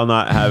 You shall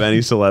not have any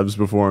celebs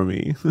before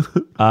me.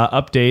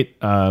 Update.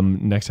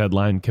 Next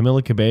headline: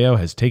 Camila Cabello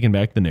has taken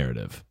back the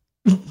narrative.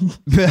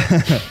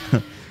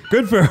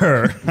 Good for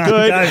her.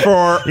 Good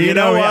for You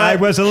know, what? I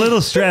was a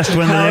little stressed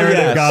when the Hell narrative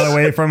yes. got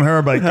away from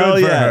her, but Hell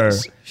good for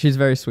yes. her. She's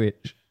very sweet.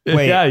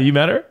 Wait. Yeah, you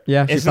met her?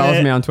 Yeah, she Isn't follows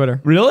it- me on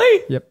Twitter.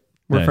 Really? Yep.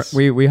 Nice.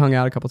 We hung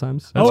out a couple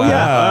times. Oh Wow.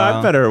 yeah,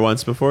 I've met her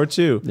once before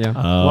too. Yeah.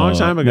 Long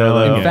time ago, no,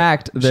 though. In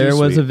fact, there She's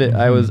was sweet.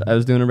 I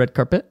was doing a red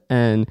carpet,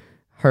 and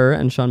her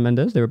and Shawn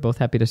Mendes, they were both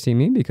happy to see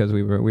me because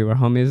we were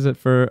homies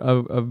for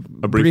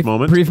a brief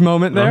moment? Brief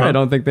moment there. Uh-huh. I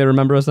don't think they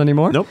remember us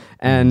anymore. Nope.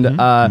 And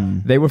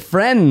they were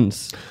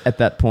friends at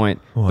that point,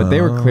 but they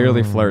were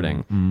clearly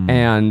flirting.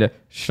 And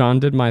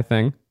Shawn did my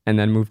thing, and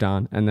then moved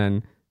on, and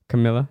then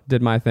Camilla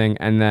did my thing,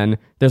 and then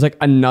there's like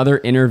another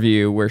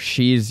interview where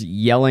she's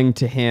yelling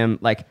to him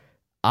like,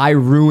 I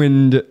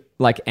ruined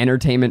like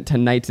Entertainment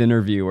Tonight's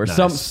interview or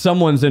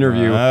someone's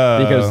interview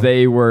because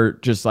they were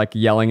just like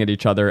yelling at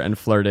each other and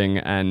flirting,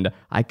 and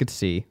I could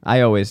see. I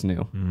always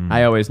knew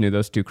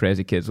those two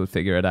crazy kids would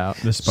figure it out.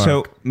 The spark.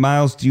 So,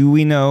 Miles, do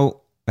we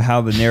know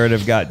how the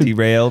narrative got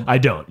derailed? I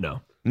don't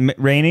know.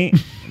 Rainey,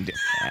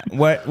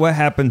 what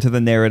happened to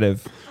the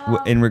narrative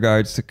in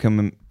regards to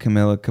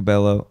Camila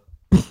Cabello?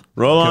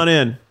 Roll on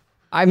in.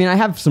 I mean, I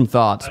have some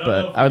thoughts,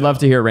 but I would love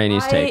to hear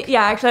Rainey's take.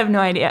 Yeah, actually, I have no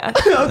idea.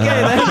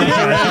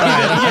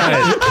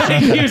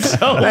 Thank you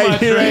so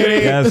much,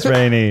 Rainey. Yes,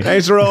 Rainey.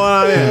 Thanks for rolling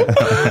on in.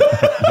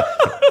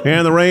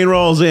 And the rain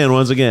rolls in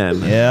once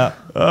again. Yeah.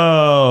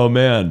 Oh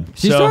man.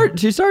 She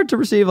started to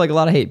receive like a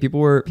lot of hate. People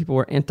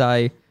were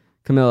anti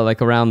Camilla,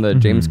 like around the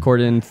James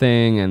Corden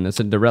thing and the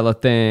Cinderella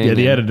thing. Yeah,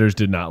 the and- editors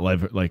did not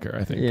like her,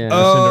 I think. Yeah.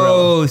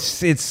 Oh,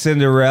 it's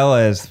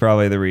Cinderella is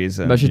probably the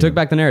reason. But she took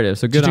back the narrative,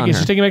 so good on her.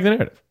 She's taking back the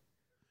narrative.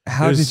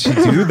 How did she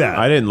do that?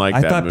 I didn't like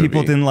I that thought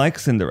people movie. didn't like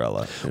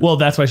Cinderella. Well,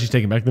 that's why she's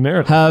taking back the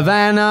narrative.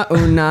 Havana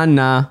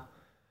Unana.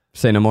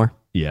 Say no more.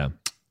 Yeah.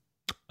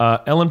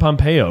 Ellen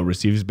Pompeo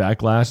receives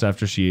backlash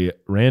after she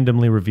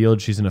randomly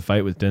revealed she's in a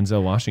fight with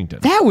Denzel Washington.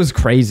 That was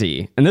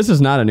crazy. And this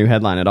is not a new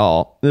headline at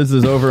all. This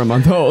is over a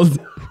month old.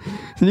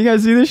 Did you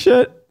guys see this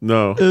shit?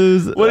 No. It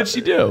was, What did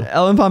she do?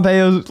 Ellen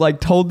Pompeo like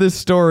told this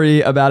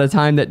story about a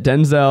time that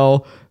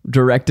Denzel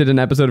directed an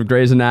episode of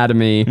Grey's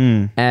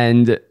Anatomy,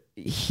 and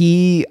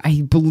he,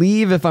 I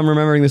believe, if I'm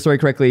remembering the story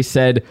correctly,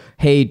 said,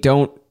 "Hey,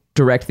 don't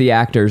direct the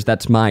actors.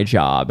 That's my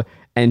job."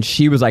 And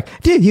she was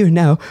like, do you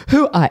know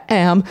who I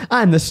am?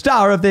 I'm the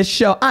star of this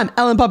show. I'm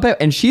Ellen Pompeo.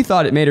 And she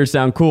thought it made her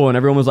sound cool. And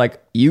everyone was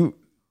like, you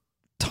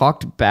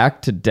talked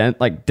back to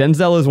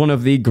Denzel is one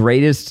of the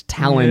greatest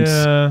talents.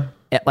 Yeah.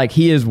 Like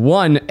he is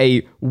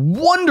a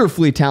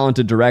wonderfully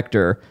talented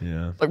director.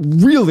 Yeah. Like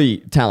really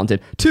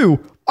talented. 2,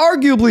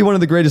 arguably one of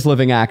the greatest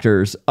living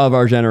actors of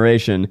our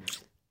generation.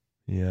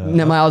 Yeah.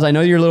 Now, Miles, I know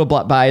you're a little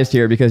biased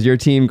here because you're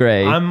Team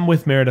Grey. I'm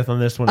with Meredith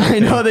on this one. I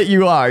know that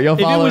you are. You'll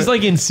If it follow. was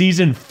like in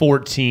season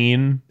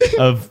 14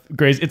 of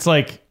Grey's, it's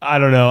like, I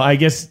don't know. I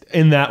guess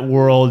in that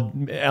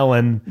world,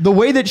 Ellen. the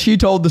way that she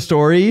told the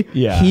story,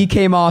 Yeah. he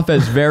came off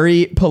as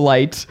very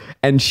polite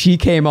and she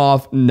came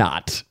off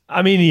not.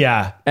 I mean,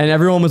 yeah, And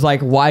everyone was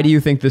like, why do you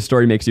think this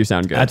story makes you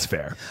sound good? that's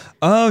fair.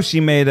 Oh, she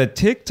made a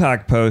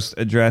TikTok post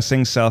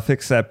addressing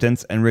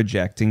self-acceptance and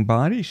rejecting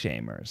body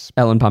shamers.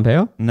 Ellen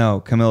Pompeo? No,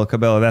 Camila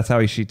Cabello. That's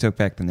how she took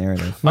back the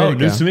narrative. Way Oh, to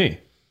news go. to me.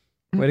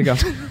 Way to go.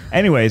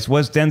 Anyways,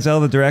 was Denzel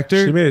the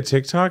director? She made a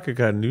TikTok. It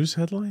got a news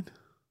headline.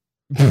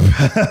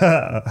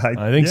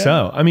 I think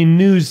so. I mean,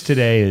 news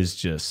today is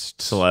just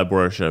Celeb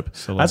worship.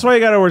 That's why you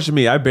gotta worship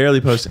me. I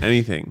barely post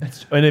anything.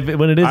 when it is,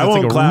 I it's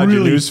won't like a cloud your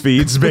really news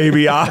feeds,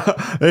 baby.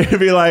 It'd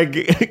be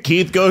like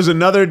Keith goes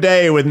another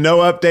day with no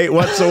update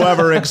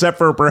whatsoever, except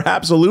for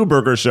perhaps a Lou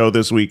Burger show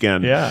this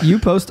weekend. yeah. You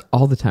post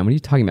all the time. What are you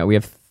talking about? We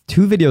have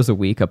 2 videos a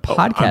week, a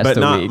podcast but a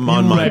not week.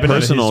 on my Right, but on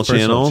his personal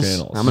channels.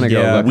 I'm going to go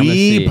Yeah. look. I'm gonna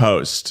We see.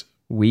 post.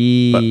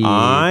 We But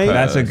I- post.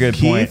 That's a good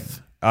point. Keith?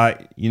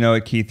 You know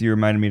what, Keith? You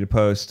reminded me to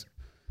post.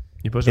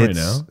 You posting right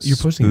now? You're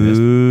posting this.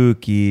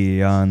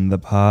 Spooky on the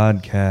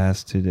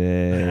podcast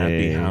today.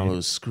 Happy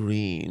Hallows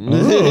screen.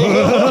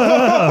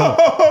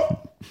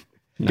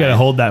 You gotta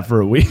hold that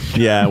for a week.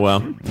 Yeah,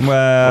 well,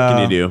 Well, what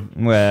can you do?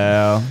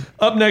 Well,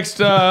 Up next,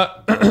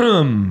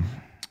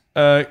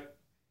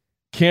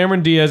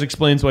 Cameron Diaz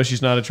explains why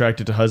she's not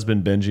attracted to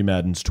husband Benji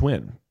Madden's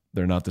twin.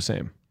 They're not the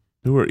same.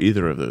 Who are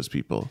either of those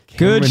people?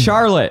 Good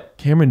Charlotte.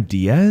 Cameron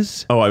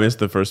Diaz? Oh, I missed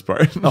the first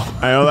part. Oh,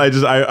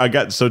 I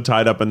got so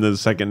tied up in the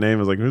second name. I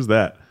was like, "Who's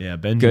that?" Yeah,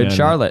 Benji Good Madden.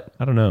 Charlotte.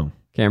 I don't know.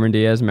 Cameron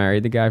Diaz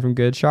married the guy from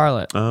Good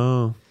Charlotte.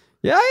 Oh,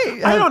 Yeah,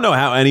 I don't know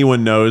how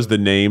anyone knows the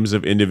names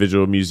of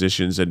individual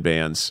musicians and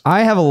bands.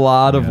 I have a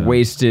lot of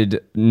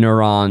wasted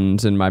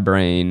neurons in my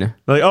brain.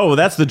 Like, oh, well,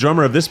 that's the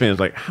drummer of this band.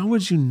 It's like, how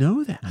would you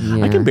know that?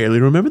 Yeah. I can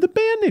barely remember the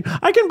band name.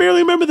 I can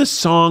barely remember the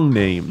song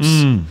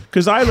names.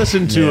 Because I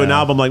listen to an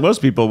album like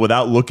most people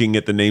without looking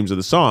at the names of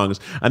the songs.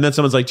 And then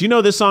someone's like, do you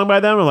know this song by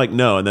them? I'm like,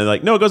 no. And they're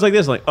like, no, it goes like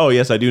this. I'm like, oh,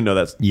 yes, I do know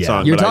that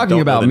song. You're but I talking don't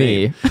know about the me.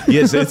 name.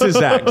 Yes, it's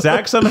Zach.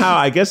 Zach somehow,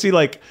 I guess he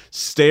like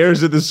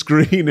stares at the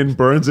screen and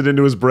burns it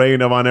into his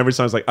brain of on every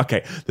song. It's like,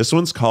 okay, this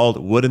one's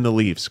called Wood in the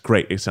Leaves.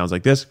 Great. It sounds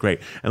like this.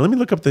 Great. And let me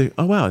look up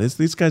oh, wow,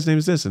 this guy's name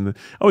is this. And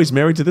oh, he's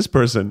married to this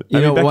person. You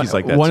know, Becky's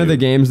like that one too. of the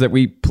games that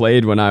we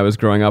played when I was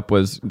growing up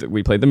was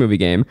we played the movie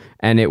game,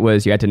 and it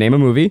was you had to name a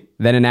movie,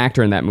 then an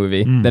actor in that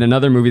movie, then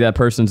another movie that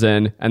person's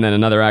in, and then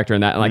another actor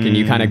in that, and like, and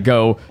you kind of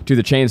go to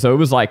the chain. So it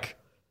was like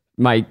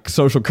my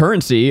social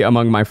currency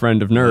among my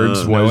friend of nerds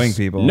was knowing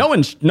people.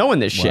 knowing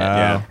this shit.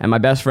 Wow. And my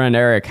best friend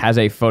Eric has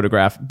a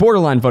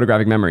borderline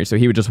photographic memory, so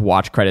he would just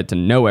watch credit to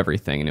know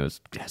everything, and it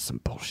was some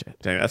bullshit.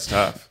 Dang, that's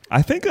tough.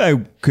 I think I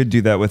could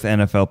do that with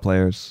NFL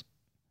players.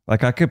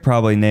 Like I could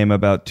probably name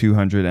about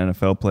 200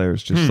 NFL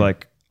players just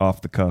like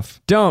off the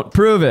cuff. Don't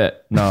prove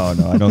it. No,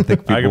 I don't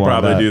think people I could want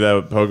probably that. do that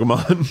with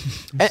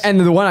Pokemon. And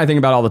the one I think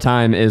about all the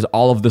time is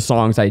all of the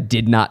songs I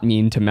did not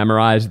mean to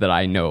memorize that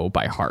I know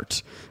by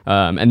heart.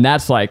 And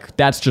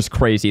that's just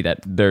crazy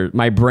that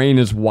my brain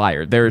is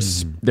wired. There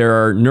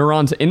are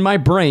neurons in my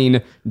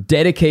brain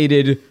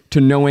dedicated to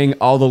knowing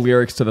all the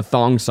lyrics to the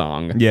thong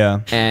song.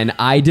 Yeah. And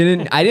I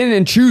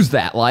didn't choose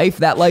that life.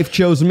 That life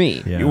chose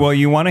me. Yeah. Well,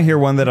 you want to hear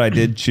one that I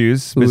did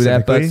choose Ooh, that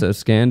specifically? butt's so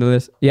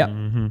scandalous. Yeah.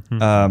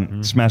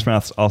 Smash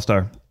Mouth's All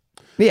Star.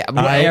 Yeah.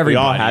 Well, we everybody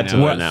all had to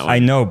knows. learn that one. I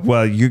know.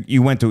 Well,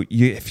 you went to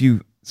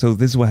So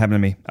this is what happened to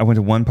me. I went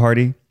to one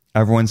party.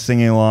 Everyone's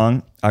singing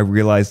along. I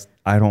realized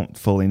I don't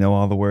fully know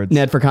all the words.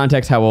 Ned, for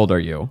context, how old are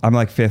you? I'm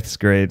like fifth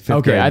grade.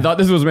 Okay, I thought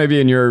this was maybe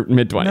in your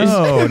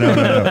mid-20s.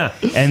 No.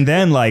 And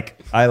then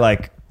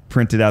I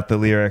printed out the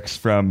lyrics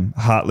from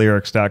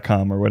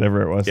hotlyrics.com or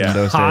whatever it was in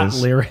those days.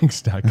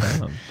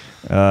 Hotlyrics.com.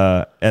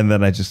 And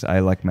then I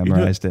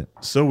memorized it.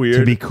 So weird.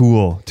 To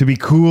be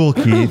cool,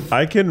 Keith.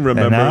 I can And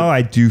remember now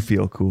I do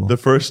feel cool. the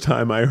first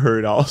time I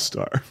heard All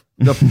Star.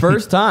 The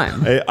first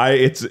time.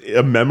 It's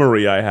a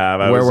memory I have.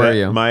 Where were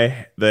you?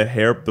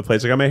 The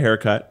place I got my hair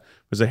cut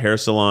was a hair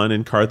salon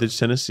in Carthage,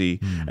 Tennessee,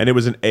 and it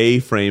was an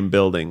A-frame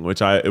building,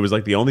 it was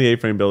like the only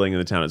A-frame building in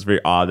the town. It's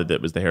very odd that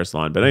it was the hair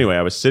salon. But anyway,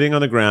 I was sitting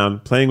on the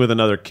ground playing with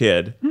another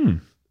kid,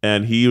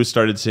 and he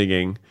started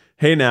singing,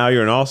 "Hey Now,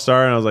 You're an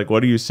All-Star," and I was like,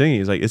 "What are you singing?"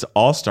 He's like, "It's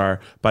All-Star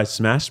by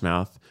Smash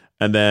Mouth."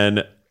 And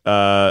then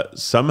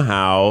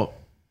somehow,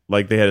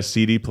 like they had a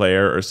CD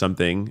player or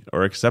something,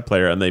 or a cassette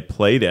player, and they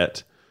played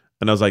it,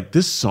 and I was like,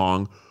 "This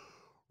song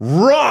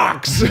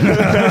rocks."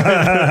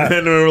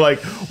 And we were like,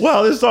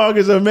 wow, this song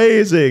is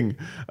amazing.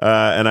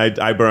 And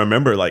I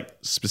remember, like,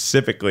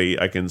 specifically,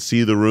 I can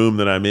see the room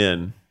that I'm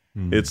in.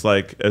 It's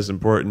like as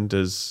important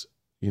as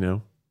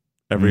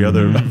every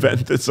other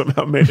event that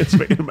somehow made its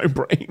way into my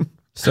brain.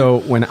 So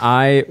when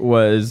I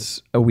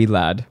was a wee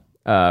lad,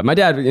 my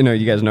dad,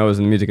 you guys know, was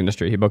in the music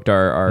industry. He booked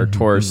our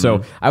tours.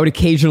 So I would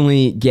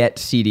occasionally get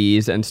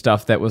CDs and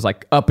stuff that was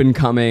like up and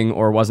coming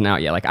or wasn't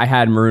out yet. Like I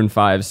had Maroon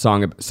 5's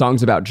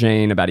Songs About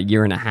Jane about a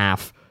year and a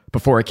half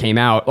before it came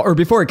out, or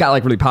before it got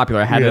like really popular.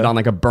 I had it on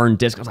like a burned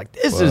disc. I was like,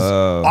 this is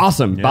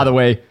awesome. Yeah. By the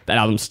way, that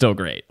album's still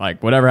great.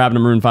 Like whatever happened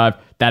to Maroon 5,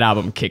 that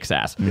album kicks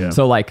ass. Yeah.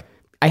 So like,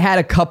 I had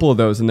a couple of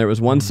those, and there was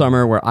one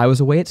summer where I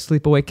was away at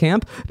sleepaway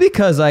camp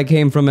because I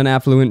came from an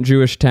affluent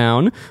Jewish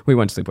town. We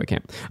went to sleepaway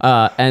camp.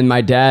 And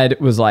my dad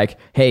was like,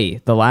 hey,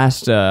 the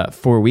last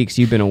 4 weeks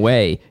you've been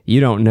away, you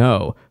don't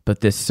know,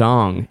 but this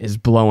song is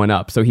blowing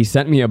up. So he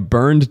sent me a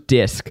burned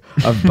disc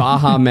of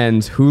Baha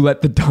Men's Who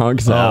Let the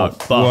Dogs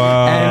Out.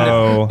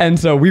 Wow. And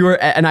so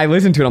and I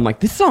listened to it. I'm like,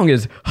 this song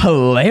is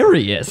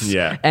hilarious.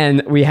 Yeah.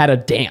 And we had a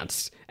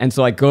dance. And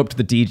so I go up to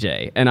the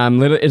DJ, and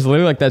it's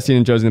literally like that scene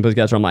in Josie and the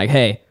Pussycats where I'm like,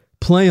 hey,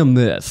 play him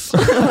this.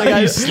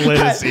 You slid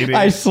a CD.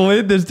 I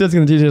slid this disc,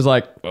 and the DJ's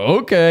like,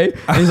 okay.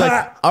 And he's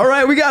like, all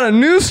right, we got a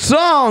new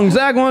song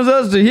Zach wants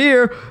us to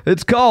hear.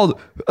 It's called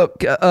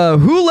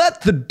Who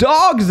Let the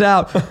Dogs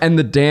Out? And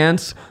the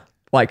dance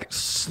like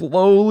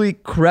slowly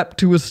crept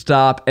to a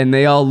stop, and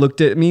they all looked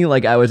at me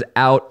like I was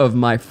out of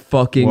my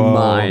fucking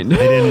mind. I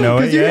didn't know it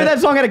Because you hear yet? that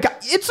song at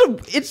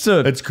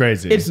It's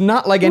crazy. It's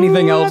not like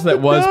anything else that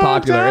was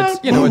popular.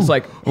 It's it's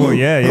like Oh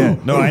yeah.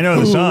 No, I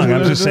know the song.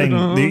 I'm just saying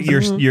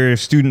your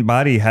student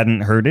body hadn't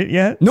heard it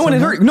yet. no one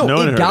had heard. No, No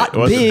one it had got heard it. It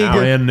wasn't big out.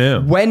 Brand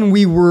new. when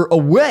we were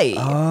away,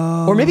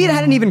 or maybe it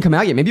hadn't even come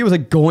out yet. Maybe it was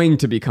like going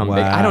to become big.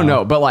 I don't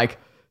know, but like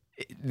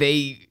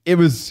it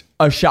was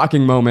a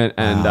shocking moment,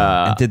 and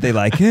And did they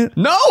like it?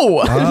 no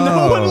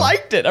one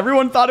liked it.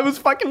 Everyone thought it was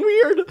fucking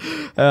weird,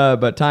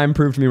 but time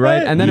proved me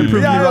right, and then it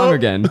proved me wrong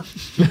again.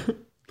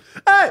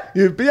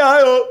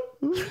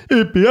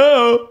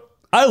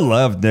 I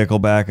loved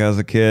Nickelback as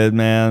a kid,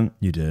 man.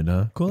 You did,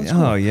 huh? Cool.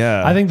 Oh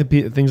yeah. I think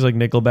things like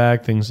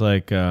Nickelback, things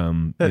like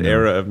That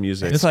era of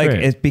music. it's like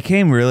great. it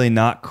became really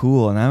not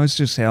cool, and I was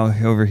just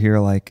over here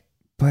like,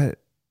 but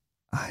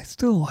I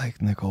still like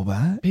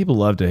Nickelback. people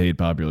love to hate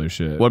popular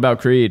shit. What about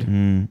Creed?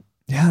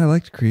 Yeah, I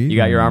liked Creed. You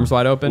got your arms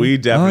wide open? We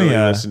definitely Oh,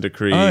 yeah. listened to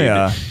Creed. Oh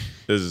yeah,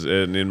 This is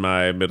in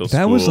my middle school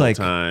that was like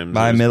times.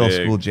 my It was middle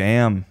big. school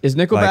jam. Is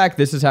Nickelback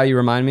This Is How You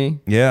Remind Me?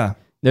 Yeah.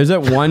 There's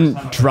that one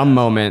drum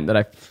moment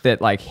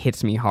that like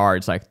hits me hard.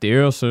 It's like,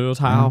 this is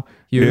how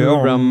you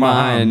Yeah,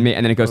 remind me.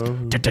 And then it goes,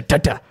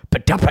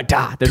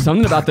 da-da-da-da-ba-da-ba-da. There's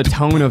something about the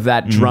tone of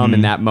that drum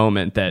in that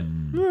moment that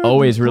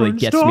always really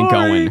gets me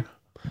going.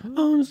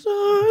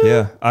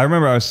 Yeah, I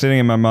remember I was sitting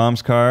in my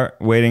mom's car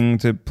waiting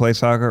to play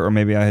soccer, or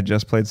maybe I had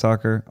just played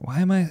soccer.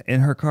 Why am I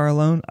in her car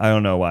alone? I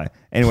don't know why.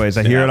 Anyways,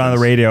 I hear it on the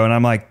happens. radio, and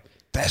I'm like,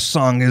 this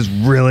song is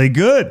really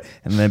good.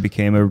 And then it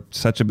became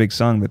such a big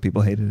song that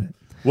people hated it.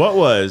 What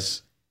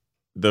was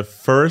the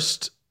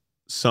first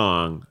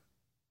song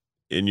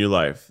in your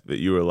life that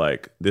you were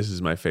like, this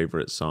is my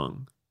favorite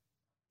song?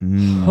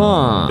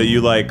 Huh. That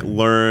you like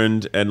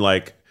learned and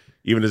like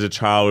even as a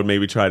child would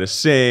maybe try to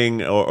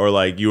sing, or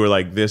like you were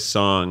like, this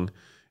song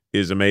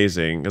is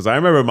amazing. Because I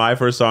remember my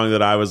first song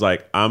that I was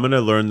like, I'm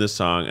gonna learn this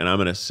song and I'm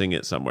gonna sing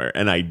it somewhere,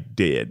 and I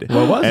did.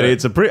 What was and it?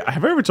 it's a pretty.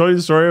 Have I ever told you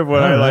the story of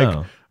when I like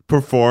know.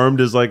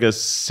 performed as like a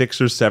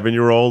 6 or 7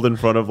 year old in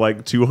front of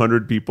like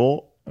 200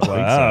 people?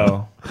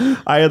 Wow.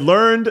 I had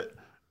learned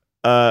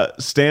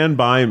 "Stand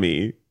By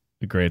Me."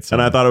 A great song.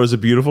 And I thought it was a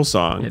beautiful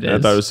song. It And I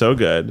is. thought it was so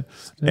good.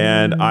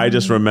 And I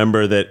just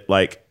remember that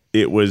like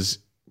it was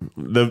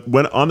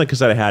when on the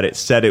cassette I had, it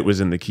said it was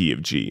in the key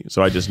of G.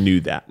 So I just knew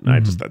that.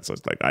 And that's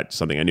just like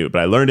something I knew. But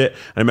I learned it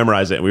and I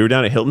memorized it. And we were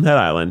down at Hilton Head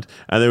Island,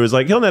 and there was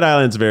like Hilton Head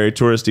Island's a very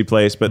touristy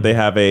place, but they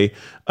have a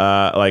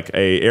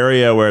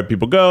area where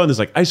people go, and there's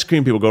like ice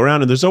cream, people go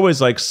around, and there's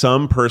always like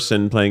some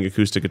person playing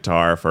acoustic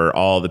guitar for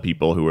all the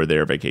people who are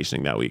there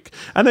vacationing that week.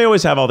 And they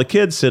always have all the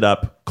kids sit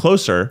up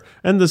closer,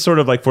 and this sort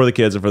of like for the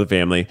kids and for the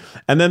family.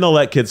 And then they'll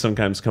let kids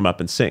sometimes come up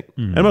and sing.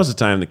 And most of the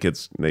time the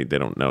kids they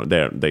don't know.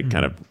 They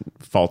kind of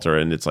falter,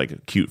 and it's like a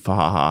cute fa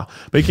ha ha.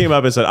 But he came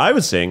up and said, I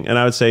would sing, and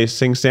I would say,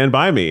 sing Stand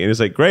By Me. And he's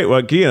like, great,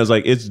 what key? And I was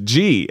like, it's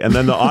G. And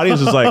then the audience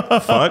was like,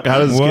 fuck, how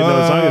does this kid know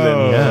what song is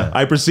in? Yeah.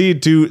 I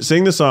proceed to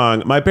sing the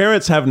song. My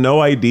parents have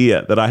no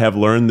idea that I have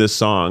learned this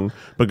song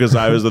because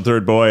I was the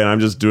third boy and I'm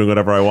just doing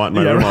whatever I want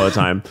in my room all the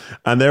time.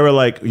 And they were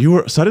like, you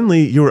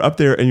were up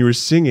there and you were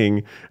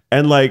singing.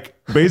 And like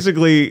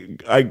basically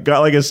I got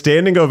like a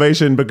standing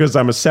ovation because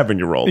I'm a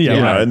 7-year-old. Yeah,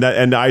 you know? right.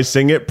 And I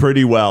sing it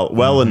pretty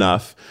well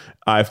enough.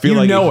 I feel You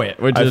like know it,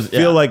 which I is- feel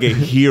yeah. like a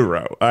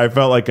hero. I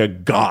felt like a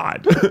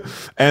god.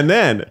 And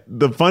then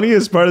the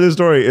funniest part of the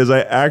story is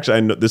I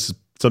know this is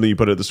something you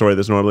put at the story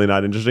that's normally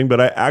not interesting,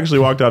 but I actually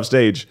walked off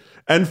stage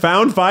and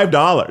found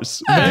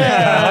 $5.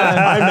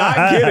 I'm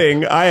not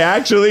kidding. I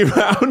actually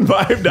found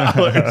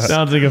 $5.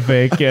 Sounds like a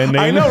fake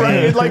ending. I know, right?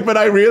 It's like, but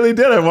I really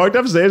did. I walked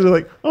up stage and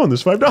like, oh, and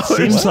there's $5.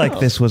 Seems like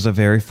this was a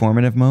very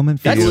formative moment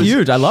for That's you.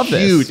 huge. I love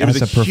this. Huge. It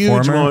was As a a huge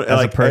performer, moment. as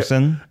a Like,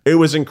 person? it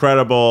was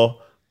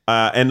incredible.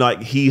 and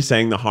like he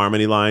sang the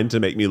harmony line to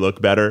make me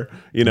look better,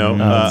 you know.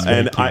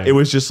 It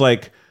was just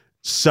like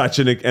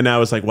and I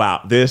was like,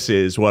 wow, this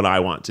is what I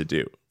want to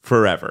do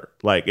forever,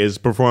 like is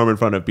perform in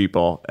front of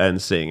people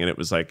and sing. And it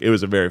was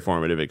a very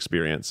formative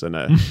experience, and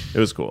it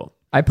was cool.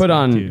 I put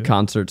on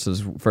concerts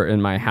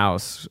in my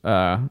house.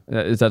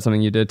 Is that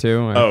something you did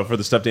too? Oh, for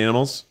the stuffed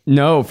animals?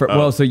 No,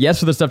 so yes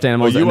for the stuffed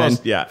animals. Well, and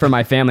then for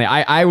my family.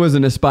 I was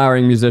an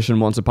aspiring musician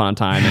once upon a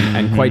time,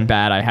 and quite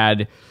bad.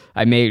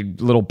 I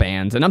made little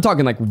bands, and I'm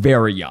talking like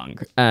very young.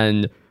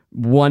 And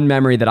one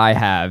memory that I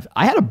had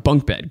a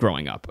bunk bed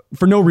growing up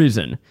for no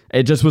reason.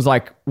 It just was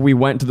like we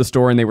went to the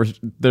store and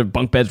the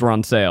bunk beds were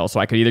on sale,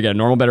 so I could either get a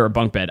normal bed or a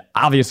bunk bed.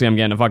 Obviously, I'm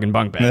getting a fucking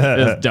bunk bed.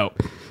 It's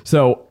dope.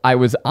 So I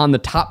was on the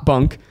top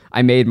bunk.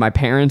 I made my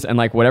parents and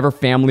like whatever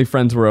family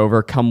friends were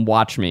over come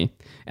watch me,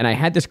 and I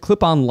had this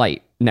clip-on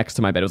light next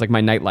to my bed. It was like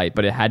my night light,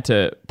 but it had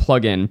to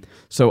plug in.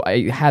 So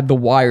I had the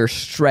wire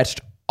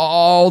stretched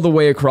all the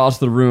way across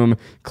the room,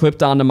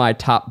 clipped onto my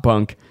top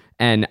bunk.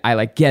 And I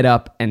like get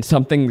up and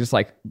something just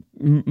like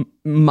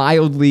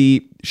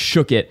mildly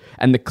shook it.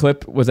 And the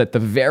clip was at the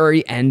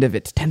very end of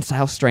its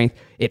tensile strength.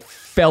 It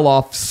fell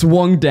off,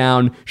 swung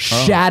down,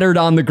 shattered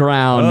on the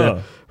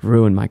ground,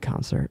 ruined my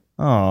concert.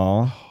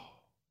 Oh.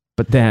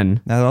 But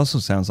then that also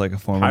sounds like a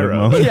formative Pyro.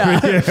 moment.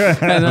 Yeah.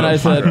 And then I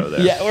said,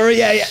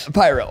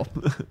 pyro.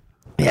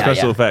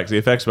 Special effects. The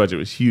effects budget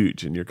was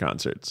huge in your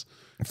concerts.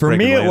 For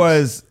Breaking me, it lamps.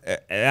 was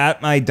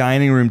at my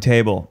dining room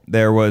table.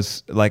 There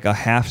was like a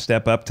half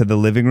step up to the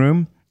living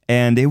room,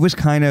 and it was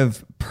kind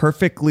of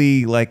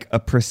perfectly like a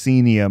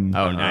proscenium.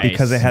 Oh, nice.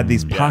 Because it had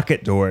these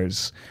pocket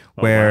doors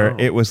where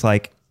it was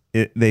like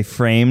they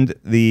framed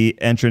the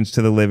entrance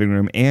to the living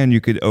room, and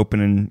you could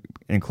open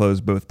and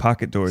close both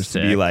pocket doors to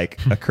be like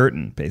a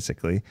curtain,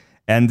 basically.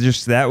 And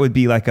just that would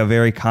be like a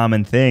very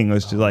common thing,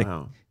 was to like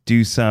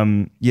do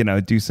some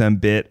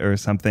bit or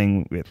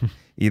something with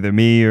either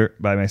me or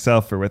by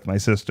myself or with my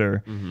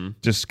sister,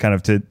 just kind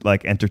of to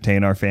like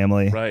entertain our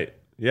family. Right.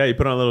 Yeah, you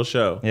put on a little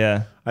show.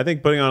 Yeah. I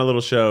think putting on a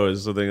little show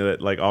is something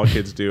that like all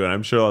kids do, and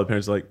I'm sure all the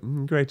parents are like,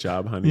 great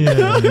job, honey.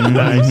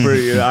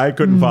 I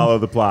couldn't follow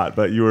the plot,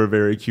 but you were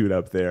very cute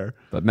up there.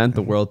 But meant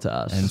the world to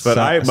us. And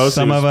But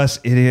some of us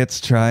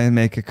idiots try and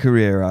make a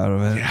career out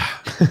of it.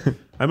 Yeah.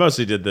 I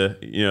mostly did the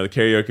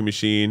karaoke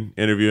machine,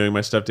 interviewing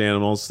my stuffed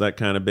animals, that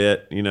kind of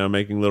bit,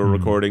 making little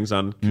recordings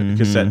on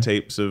cassette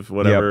tapes of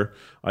whatever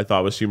I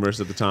thought was humorous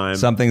at the time.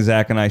 Something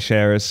Zach and I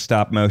share is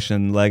stop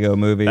motion Lego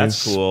movies.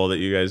 That's cool that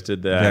you guys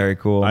did that. Very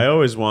cool. I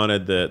always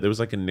wanted there was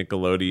like a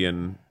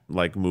Nickelodeon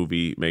like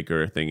movie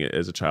maker thing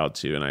as a child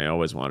too, and I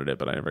always wanted it,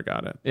 but I never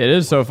got it. It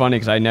is so funny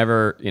because I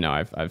never,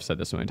 I've said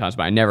this so many times,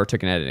 but I never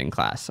took an editing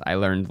class. I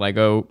learned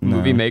Lego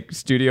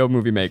Studio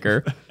Movie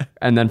Maker,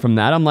 and then from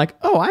that I'm like,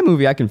 oh,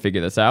 iMovie, I can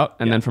figure this out.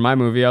 And then for my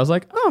movie, I was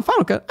like, oh,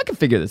 Final Cut, I can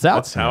figure this out.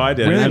 That's how I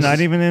did Really? it.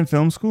 Not even in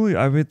film school?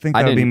 I would think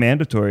that would be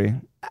mandatory.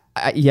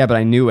 Yeah, but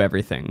I knew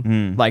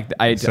everything. Like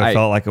So it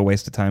felt like a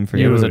waste of time for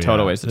you. It was a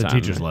total waste of The time.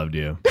 teachers loved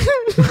you.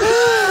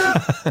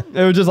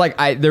 It was just like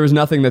there was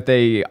nothing that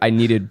I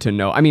needed to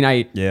know. I mean,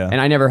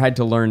 and I never had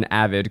to learn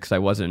Avid because I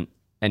wasn't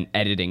an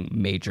editing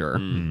major,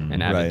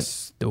 and Avid's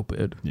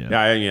stupid.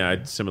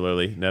 Yeah.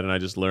 Similarly, Ned and I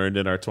just learned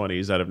in our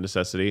 20s out of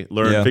necessity.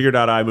 Figured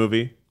out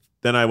iMovie.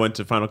 Then I went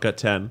to Final Cut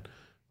 10,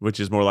 which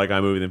is more like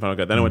iMovie than Final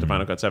Cut. Then I went to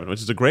Final Cut 7,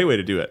 which is a great way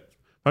to do it.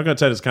 Final Cut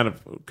 10 is kind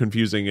of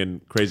confusing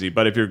and crazy,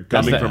 but if you're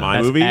coming from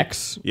iMovie,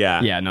 X.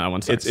 Yeah, no, that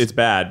one sucks. It's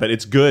bad, but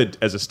it's good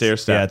as a stair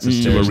step it's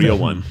a to a real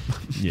one.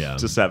 Yeah.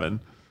 To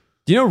 7.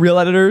 Do you know real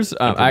editors?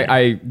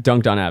 I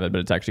dunked on Avid, but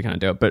it's actually kind of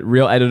dope. But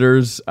real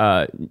editors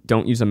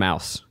don't use a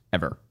mouse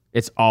ever.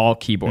 It's all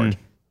keyboard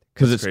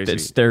because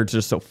they're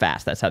just so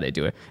fast. That's how they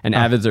do it. And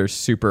Avids are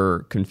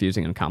super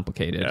confusing and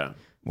complicated. Yeah.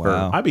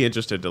 Wow. I'd be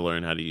interested to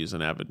learn how to use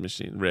an Avid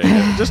machine. Really.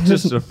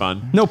 just for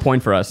fun. No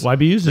point for us.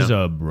 YB uses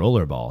a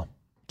rollerball.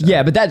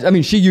 Yeah,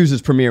 but she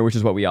uses Premiere, which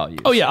is what we all use.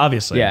 Oh yeah,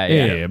 obviously.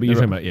 Yeah. But you're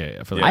talking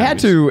about for the I had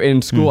to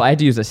in school. I had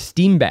to use a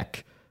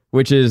Steenbeck,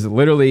 which is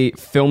literally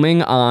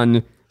filming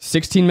on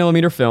 16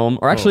 millimeter film,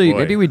 or actually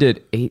maybe we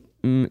did 8.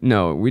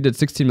 No, we did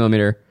 16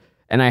 millimeter,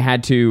 and I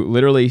had to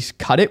literally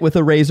cut it with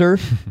a razor,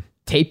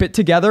 tape it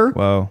together.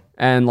 Whoa.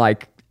 And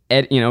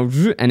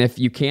and if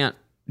you can't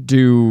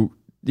do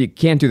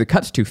the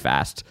cuts too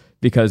fast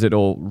because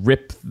it'll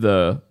rip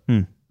the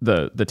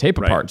tape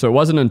apart. So it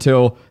wasn't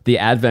until the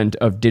advent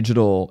of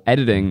digital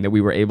editing that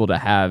we were able to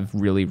have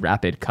really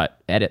rapid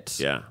cut edits.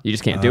 Yeah. You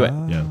just can't do it.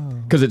 Yeah.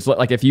 Because it's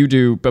like if you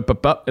do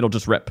it'll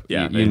just rip.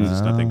 Yeah, there's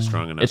just nothing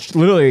strong enough. It's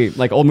literally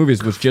like old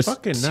movies was just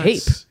fucking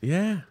tape. nuts.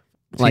 Yeah.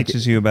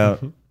 Teaches you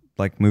about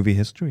like movie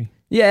history.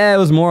 Yeah, it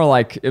was more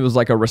like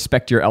a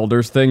respect your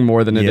elders thing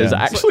more than it is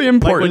actually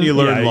important. Like when you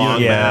learn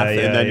long math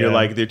and then yeah.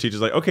 your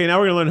teacher's like, okay, now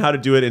we're going to learn how to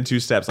do it in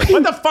 2 steps. Like,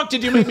 what the fuck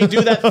did you make me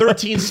do that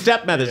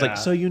 13-step method? It's like,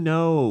 so you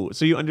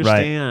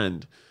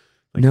understand.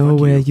 Like, know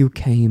where you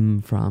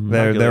came from.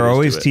 They're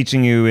always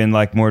teaching you in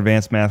like more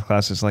advanced math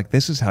classes, like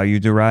this is how you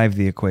derive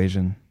the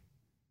equation.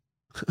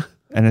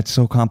 And it's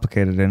so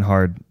complicated and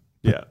hard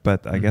Yeah.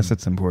 But I guess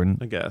it's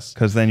important. I guess.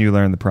 Because then you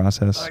learn the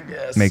process.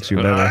 Makes you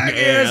better. I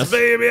guess,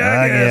 baby.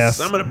 I guess.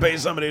 guess. I'm going to pay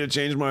somebody to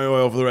change my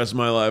oil for the rest of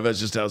my life. That's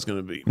just how it's going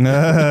to be.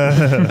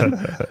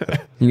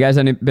 You guys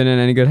been in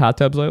any good hot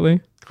tubs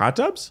lately? Hot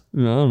tubs?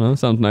 I don't know.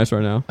 Sounds nice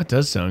right now. That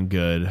does sound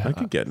good. I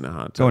could get in a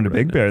hot tub. Going to right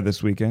Big now. Bear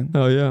this weekend.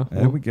 Oh yeah.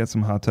 Yeah, we get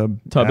some hot tub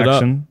Tub it up.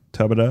 action.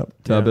 Tub it up.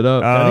 Tub it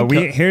up.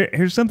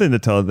 Here's something to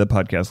tell the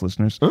podcast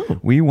listeners.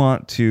 We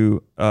want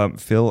to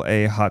fill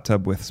a hot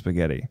tub with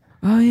spaghetti.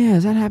 Oh yeah,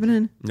 is that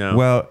happening? No.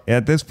 Well,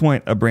 at this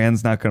point, a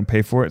brand's not going to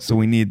pay for it, so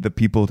we need the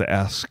people to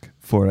ask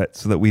for it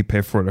so that we pay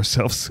for it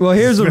ourselves. Well,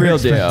 here's the It's very real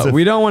deal. expensive.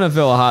 We don't want to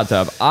fill a hot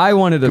tub. I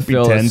wanted to Could be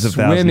fill a tens of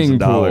thousands swimming of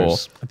pool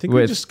dollars. I think we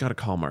with just got to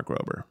call Mark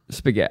Rober.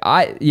 spaghetti.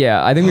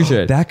 I think we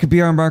should. That could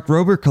be our Mark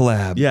Rober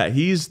collab. Yeah,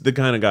 he's the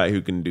kind of guy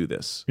who can do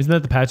this. Isn't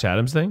that the Patch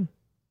Adams thing?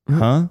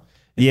 Huh?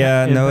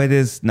 Yeah, no, it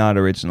is not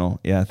original.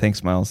 Yeah,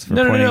 thanks, Miles, for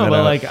pointing that But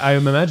out. like,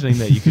 I'm imagining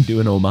that you could do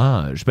an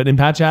homage. But in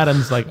Patch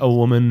Adams, like a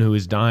woman who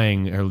is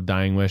dying, her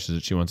dying wish is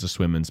that she wants to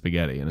swim in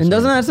spaghetti. And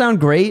doesn't that sound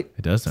great?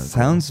 It does sound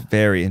Sounds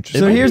very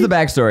interesting. So here's the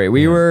backstory.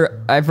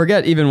 I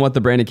forget even what the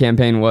branded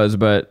campaign was,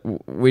 but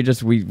we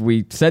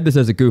said this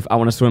as a goof. I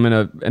want to swim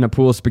in a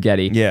pool of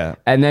spaghetti. Yeah.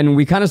 And then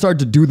we kind of started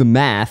to do the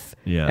math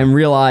Yeah. and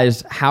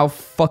realized how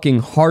fucking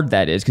hard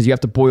that is because you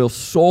have to boil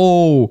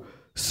so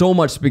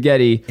much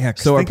spaghetti. Yeah,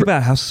 'cause so think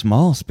about how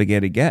small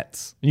spaghetti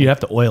gets. You have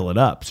to oil it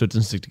up so it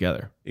doesn't stick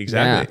together.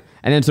 Exactly. Yeah.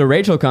 And then so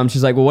Rachel comes,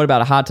 she's like, well, what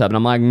about a hot tub? And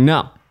I'm like,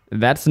 no,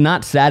 that's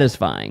not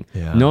satisfying.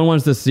 Yeah. No one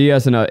wants to see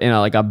us in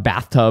a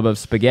bathtub of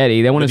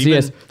spaghetti. They want to But see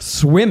even- us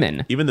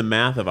swimming. Even the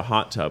math of a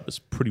hot tub is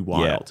pretty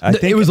wild.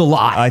 It was a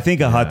lot. I think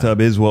a hot tub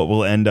is what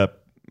we'll end up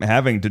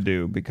having to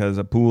do because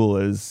a pool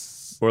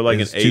is Or like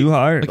is an too eight-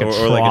 hard. or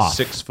like a trough.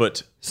 6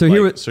 foot So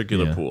here like, was-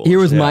 circular pool. Here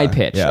was my Yeah,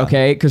 pitch, yeah.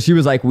 okay? Because she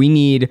was like, we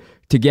need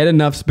to get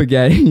enough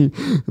spaghetti.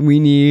 We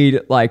need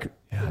like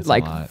that's a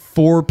lot.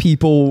 4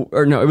 people,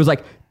 or no, it was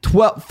like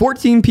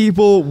 14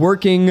 people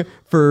working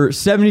for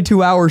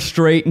 72 hours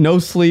straight, no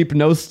sleep,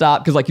 no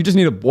stop. Because like you just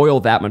need to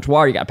boil that much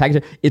water. You got to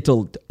package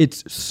it.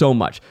 It's so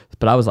much.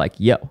 But I was like,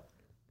 yo,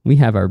 we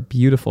have our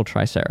beautiful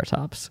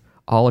Triceratops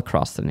all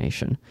across the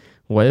nation.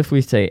 What if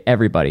we say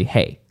everybody,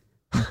 hey,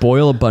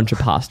 boil a bunch of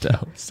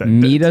pasta.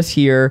 Meet us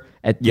here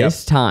at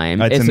this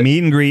time. It's a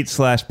meet and greet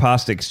 /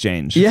 pasta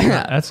exchange.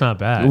 Yeah. That's not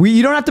bad.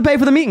 You don't have to pay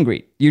for the meet and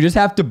greet. You just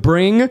have to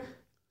bring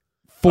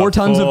 4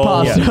 tons of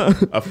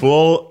pasta. A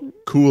full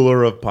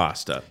cooler of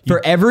pasta.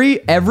 For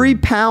every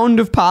pound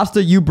of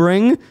pasta you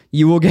bring,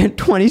 you will get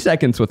 20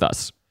 seconds with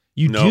us.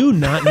 You Nope. do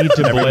not need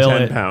to Every boil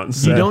 10 it.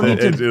 pounds. You don't need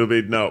to. It'll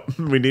be no.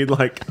 We need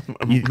like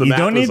You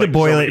don't need to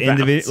boil it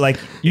individually. Like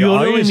You all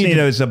only you just need need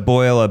to- is to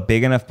boil a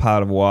big enough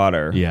pot of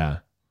water. Yeah.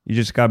 You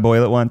just got to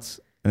boil it once,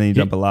 and then you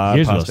dump a lot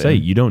Here's of what I'll pasta. say: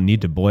 in. you don't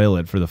need to boil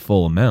it for the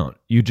full amount.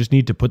 You just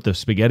need to put the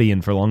spaghetti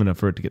in for long enough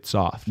for it to get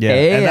soft. Yeah,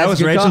 Hey, and that that's was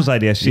a good Rachel's call.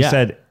 idea. She Yeah.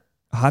 said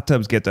hot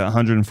tubs get to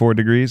 104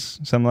 degrees,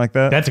 something like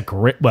that. That's a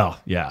great. Well,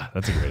 yeah,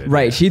 that's a great idea.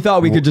 Right. She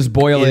thought we could just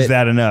boil Is it,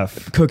 that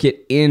enough? cook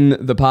it in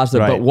the pasta.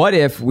 Right. But what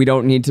if we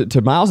don't need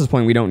to Miles's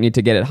point, we don't need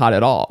to get it hot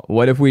at all?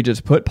 What if we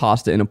just put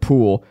pasta in a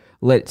pool,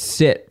 let it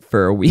sit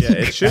for a week? Yeah,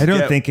 it should I don't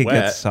get think it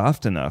wet. gets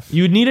soft enough.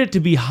 You would need it to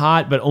be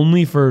hot, but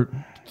only for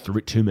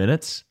 2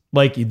 minutes.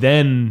 Like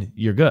then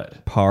you're good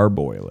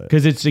Parboil it.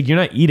 because it's like you're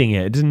not eating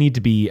it. It doesn't need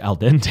to be al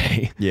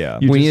dente. Yeah.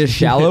 You We need a just-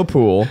 shallow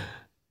pool.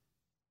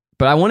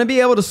 But I want to be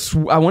able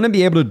to I want to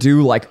be able to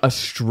do like a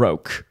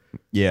stroke.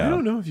 Yeah. I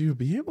don't know if you would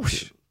be able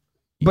to.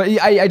 But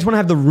I just want to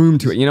have the room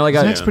to it. You know, like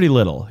Zach's pretty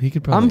little. He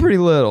could probably. I'm pretty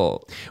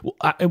little. Well,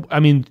 I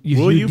mean,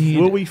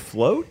 Will we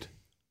float?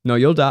 No,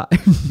 you'll die.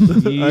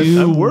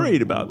 I'm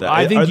worried about that.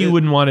 I think Are you they-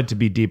 wouldn't want it to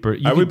be deeper.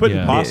 You Are we could- putting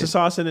yeah. pasta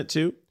sauce in it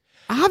too?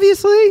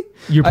 Obviously.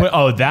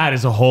 that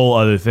is a whole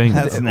other thing.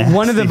 That's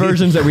One of the nasty.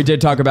 versions that we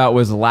did talk about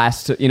was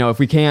if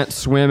we can't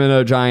swim in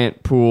a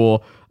giant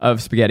pool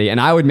of spaghetti, and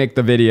I would make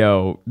the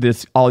video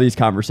all these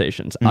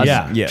conversations. Us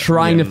Yeah.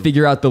 trying to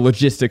figure out the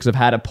logistics of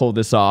how to pull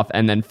this off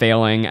and then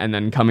failing and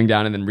then coming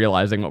down and then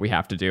realizing what we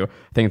have to do. I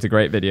think it's a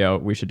great video.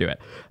 We should do it.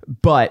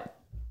 But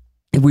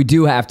if we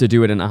do have to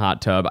do it in a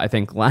hot tub, I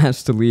think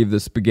last to leave the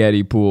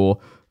spaghetti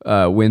pool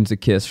wins a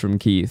kiss from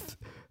Keith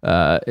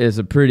is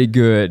a pretty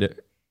good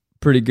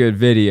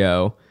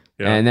video.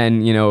 Yeah. And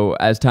then,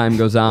 as time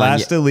goes on,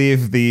 Last to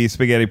leave the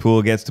spaghetti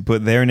pool gets to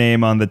put their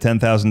name on the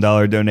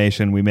 $10,000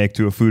 donation we make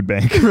to a food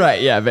bank.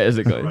 right, yeah,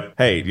 basically.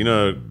 Hey, you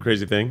know a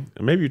crazy thing?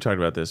 Maybe you talked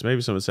about this.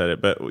 Maybe someone said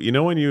it. But you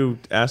know when you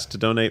ask to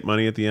donate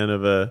money at the end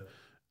of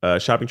a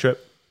shopping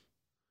trip?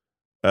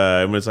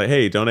 And when it's like,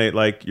 hey, donate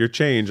like your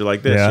change or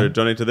like this Yeah. or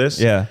donate to this.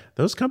 Yeah.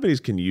 Those companies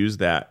can use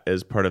that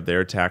as part of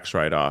their tax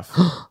write-off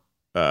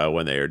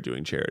when they are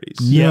doing charities.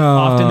 Yeah, No.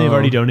 often they've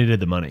already donated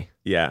the money.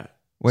 Yeah.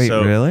 Wait,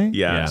 really?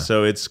 Yeah. Yeah.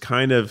 So it's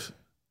kind of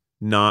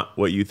not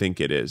what you think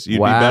it is.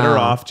 You'd Wow. be better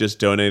off just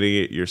donating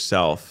it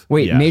yourself.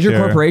 Wait, Yeah, major sure,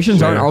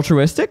 corporations aren't sure.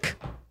 altruistic?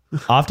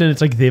 Often it's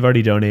like they've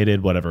already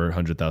donated whatever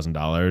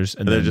 $100,000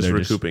 and they're then just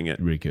recouping it.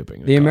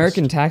 Recouping The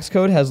American tax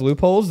code has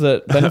loopholes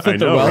that I benefit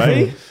the know,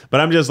 wealthy. right? But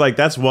I'm just like,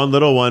 that's one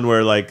little one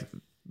where like,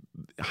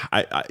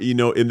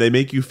 and they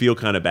make you feel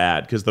kind of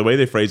bad because the way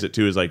they phrase it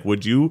too is like,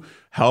 would you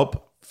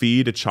help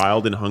feed a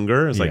child in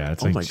hunger? It's like,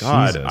 it's oh like, my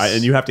God. Jesus.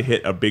 And you have to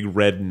hit a big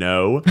red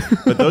no.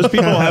 But those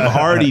people have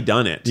already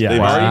done it. Yeah. They've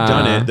Wow. already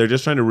done it. They're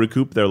just trying to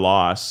recoup their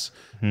loss.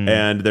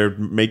 And they're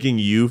making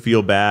you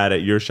feel bad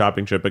at your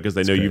shopping trip because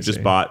they know you've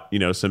just bought,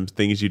 some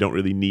things you don't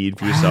don't need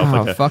for yourself, Wow,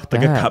 like a fuck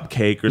like a that.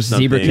 cupcake or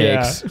something. Zebra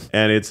cakes.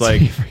 And it's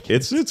like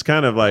it's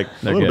kind of like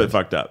a little good. bit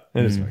fucked up.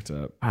 It is fucked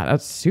up. Wow,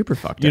 that's super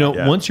fucked You up.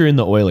 know, once you're in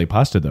the oily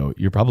pasta, though,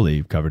 you're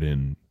probably covered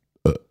in,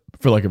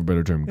 for lack of a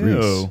better term,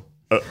 grease. Ew.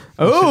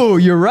 Oh,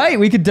 you're right.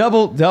 We could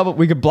double.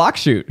 We could block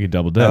shoot. You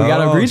double dip We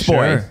got a grease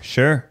boy.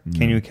 Sure.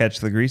 Can you catch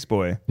the grease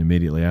boy?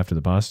 immediately after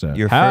the pasta.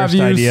 Your Have first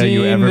you idea seen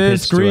you ever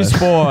this pitched to grease us.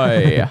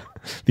 boy?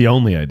 The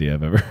only idea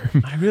I've ever.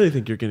 I really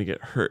think you're going to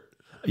get hurt.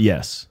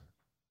 Yes.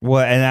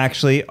 Well, and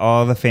actually,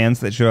 all the fans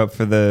that show up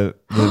for the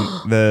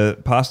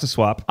pasta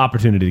swap,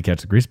 Opportunity to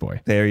catch the grease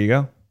boy. there you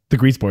go. The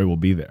grease boy will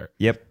be there.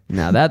 Yep.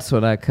 Now that's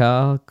what I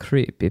call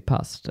creepy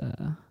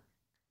pasta.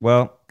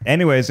 Well,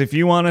 anyways, if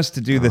you want us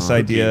to do this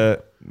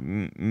idea,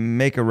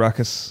 make a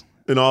ruckus.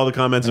 In all the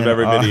comments of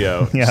every Yeah.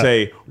 video, Yeah.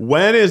 say,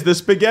 when is the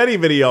spaghetti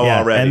video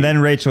already? And then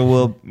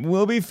Rachel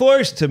will be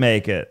forced to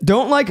make it.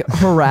 Don't like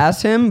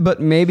harass him, but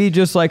maybe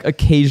just like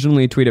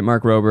occasionally tweet at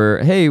Mark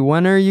Rober. Hey,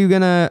 when are you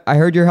gonna? I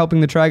heard you're helping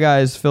the Try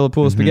Guys fill a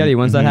pool of spaghetti.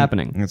 When's that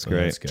happening? That's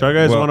great. Try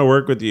Guys Well- want to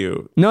work with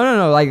you.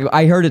 No. Like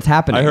I heard it's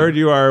happening. I heard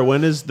you are.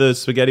 When is the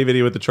spaghetti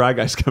video with the Try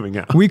Guys coming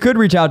out? We could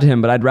reach out to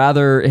him, but I'd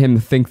rather him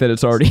think that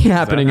it's already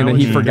happening and how that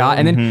he we should forgot,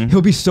 and then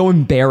he'll be so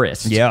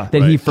embarrassed Yeah,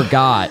 that he right.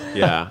 forgot.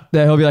 Yeah.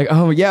 That he'll be like,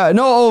 oh yeah,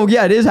 no, oh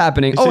yeah, it is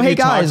happening. He Oh said hey he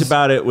guys, talked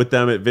about it with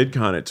them at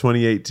VidCon at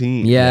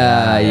 2018.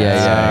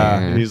 yeah.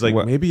 And he's like,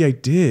 What- maybe I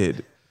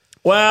did.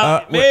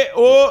 Well, we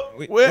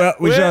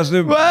just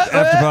do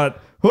afterpod.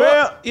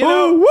 Well,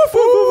 what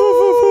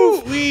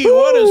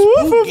a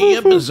spooky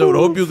episode.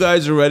 Hope you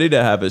guys are ready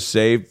to have a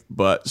safe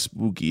but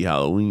spooky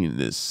Halloween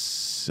this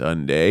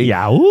Sunday.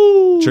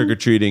 Yahoo!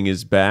 Trick-or-treating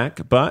is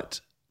back,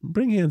 but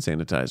bring hand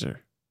sanitizer.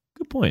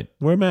 Good point.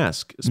 Wear a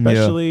mask,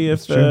 especially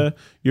if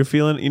you're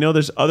feeling,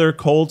 there's other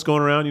colds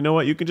going around. You know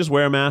what? You can just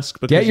wear a mask.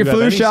 Because Get your you have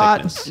flu any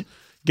shot. sickness.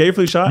 Get your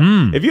flu shot.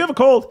 If you have a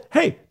cold,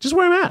 hey, just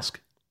wear a mask.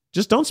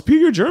 Just don't spew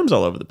your germs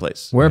all over the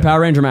place. Wear a Power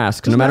Ranger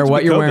mask, no Doesn't matter have to what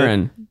be you're COVID.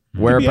 wearing.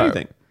 Wear Could be a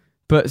anything.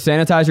 But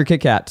sanitize your Kit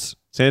Kats.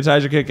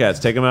 Sanitize your Kit Kats.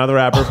 Take them out of the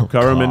wrapper,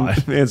 cover them in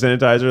hand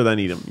sanitizer, then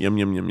eat them. Yum,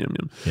 yum, yum, yum,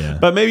 yum. Yeah.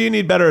 But maybe you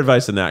need better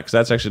advice than that, because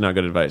that's actually not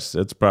good advice.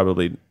 It's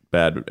probably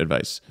bad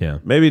advice. Yeah.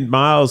 Maybe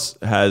Miles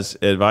has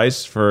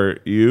advice for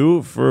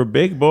you for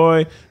big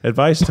boy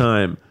advice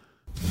time.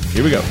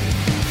 Here we go.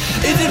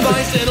 It's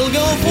advice that'll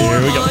go for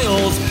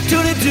miles.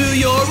 Tune it to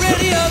your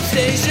radio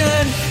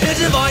station. It's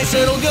advice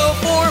that'll go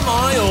for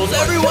miles.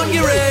 Everyone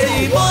get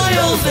ready.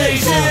 Miles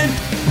Station.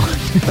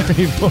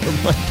 3, 4,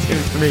 1, 2,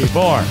 3,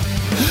 4.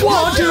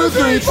 1, 2,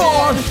 3,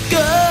 4. Go.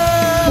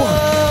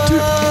 1, 2,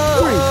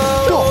 3,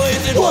 4.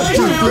 It's advice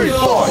that'll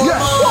go for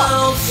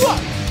miles.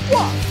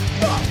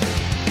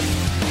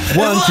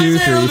 1, 2,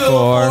 3,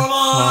 4.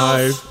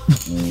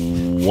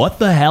 What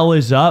the hell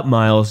is up,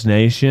 Miles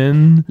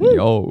Nation?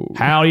 Yo.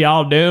 How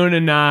y'all doing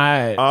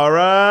tonight? All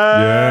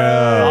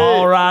right.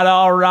 All right.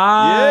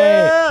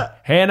 Yeah.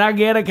 Can I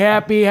get a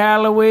happy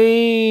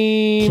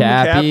Halloween?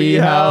 Happy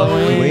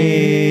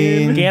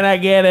Halloween. Can I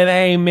get an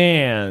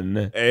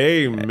amen?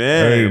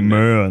 Amen.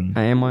 man.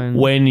 I am one.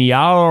 When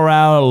y'all are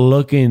out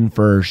looking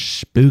for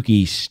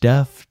spooky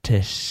stuff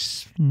to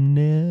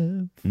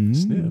sniff,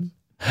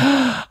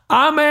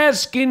 I'm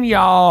asking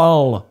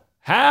y'all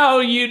how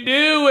you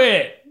do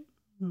it.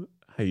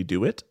 How you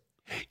do it?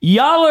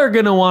 Y'all are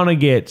going to want to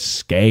get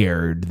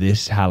scared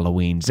this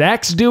Halloween.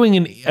 Zach's doing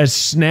a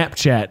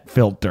Snapchat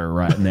filter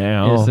right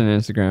now. It's an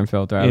Instagram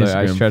filter. I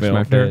Instagram stretch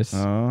my filter. face.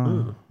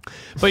 Oh.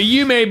 But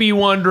you may be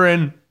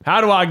wondering,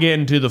 how do I get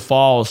into the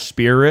fall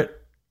spirit?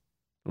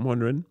 I'm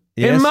wondering.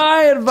 Yes. And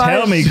my advice,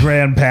 Tell me,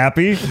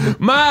 Grandpappy.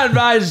 my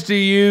advice to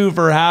you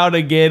for how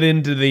to get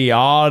into the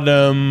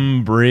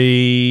autumn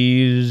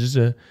breeze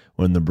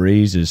when the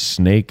breeze is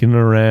snaking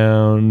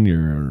around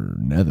your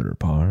nether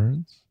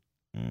parts.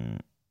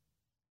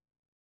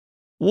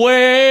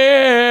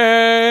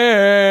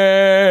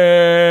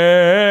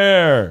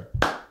 Where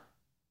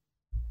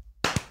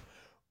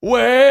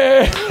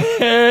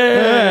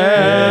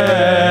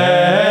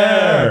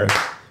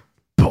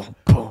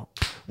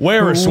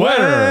wear a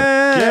sweater.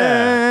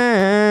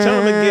 Yeah.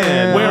 Tell him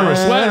again. Wear a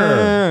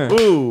sweater.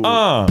 Ooh.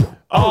 All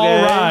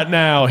right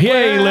now.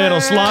 Hey, little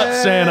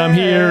sluts, and I'm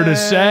here to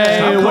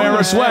say wear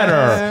a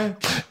sweater.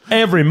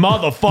 Every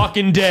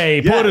motherfucking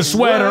day, put a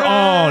sweater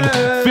on.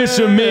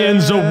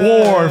 Fisherman's a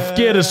wharf.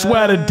 Get a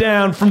sweater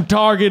down from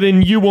Target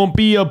and you won't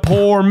be a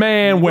poor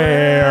man.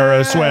 Wear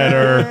a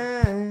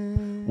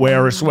sweater.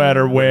 Wear a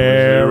sweater.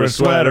 Wear a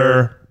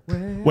sweater.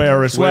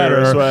 Wear a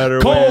sweater.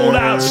 Cold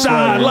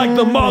outside like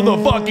the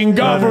motherfucking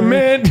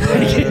government.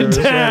 Take it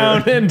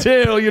down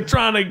until you're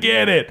trying to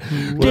get it.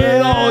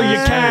 Get all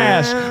your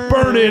cash.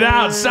 Burn it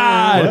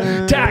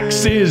outside.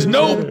 Taxes.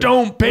 Nope,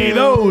 don't pay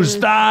those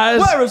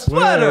thighs. Wear a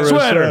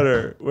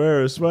sweater.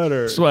 Wear a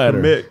sweater. Sweater.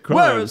 Commit crimes.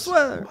 Wear a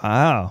sweater.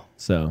 Wow.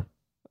 So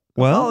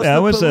Well, that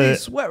was a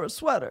Wear a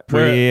sweater.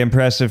 pretty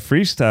impressive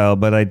freestyle,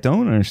 but I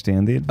don't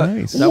understand the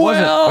advice. That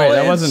wasn't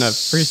a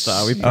it's-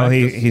 freestyle. We Oh,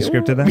 he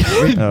scripted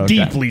that? Oh, okay.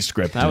 deeply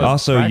scripted. That was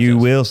Also, practice. you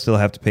will still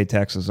have to pay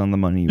taxes on the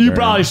money You burn.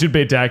 probably should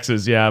pay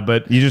taxes, yeah,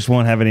 but You just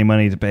won't have any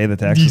money to pay the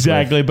taxes.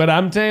 exactly. But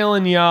I'm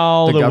telling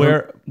y'all The to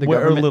govern- the wear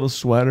a government- little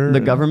sweater. The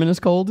government is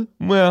cold.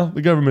 Well,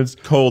 the government's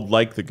Cold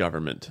like the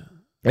government.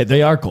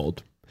 they are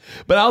cold.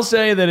 But I'll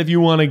say that if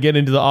you want to get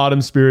into the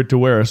autumn spirit, to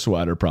wear a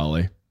sweater,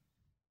 probably.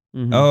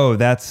 Oh,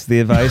 that's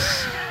the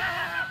advice.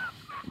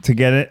 To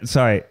get it,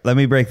 sorry, let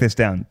me break this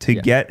down. To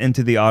get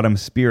into the autumn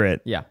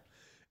spirit, Yeah.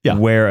 Yeah.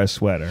 wear a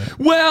sweater.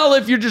 Well,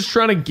 if you're just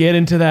trying to get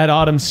into that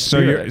autumn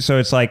spirit, So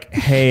it's like,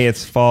 hey,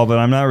 it's fall, but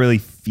I'm not really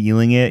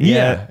feeling it yeah.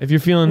 yet. If you're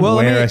feeling Well,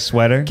 let Wear me- a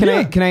sweater. Can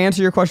I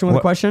answer your question with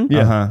a question? Yeah.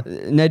 Uh-huh.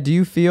 Ned, do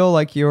you feel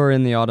like you're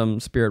in the autumn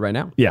spirit right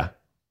now? yeah,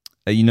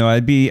 You know,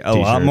 I'd be a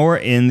lot T-shirt. more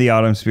in the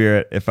autumn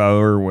spirit if I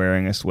were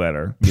wearing a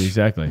sweater.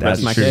 exactly.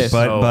 That's my true. case.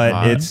 But So but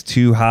hot. it's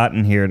too hot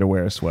in here to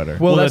wear a sweater.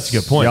 well, that's a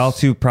good point. Y'all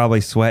two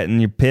probably sweating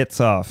your pits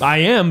off. I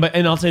am,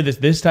 and I'll say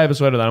this type of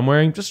sweater that I'm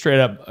wearing, just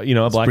straight up,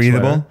 a black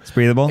breathable. sweater. It's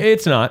breathable.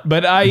 It's not,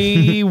 but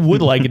I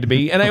would like it to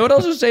be. And I would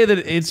also say that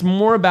it's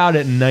more about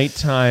at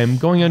nighttime,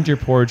 going onto your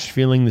porch,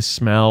 feeling the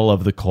smell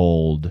of the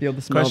cold. Feel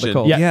the smell of Question. the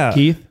cold. Yeah, Yeah.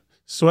 Keith?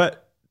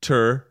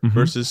 Sweater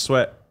versus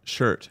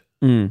sweatshirt.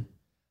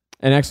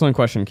 An excellent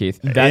question, Keith.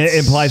 It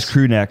implies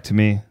crew neck to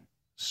me.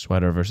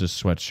 Sweater versus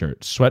sweatshirt.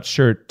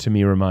 Sweatshirt to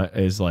me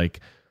is like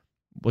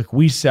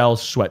we sell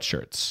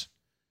sweatshirts.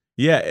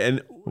 Yeah,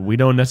 and We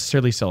don't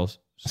necessarily sell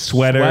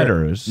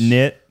Sweaters,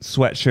 knit,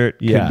 sweatshirt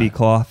Yeah. could be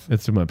cloth.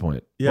 That's my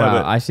point. yeah, wow,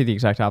 but I see the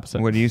exact opposite.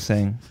 What are you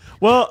saying?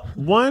 well,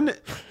 one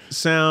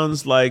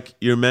sounds like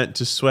you're meant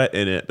to sweat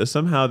in it, but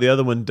somehow the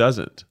other one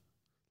doesn't.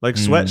 Like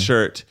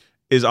sweatshirt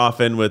is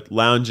often with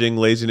lounging,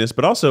 laziness,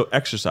 but also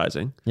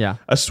exercising. Yeah,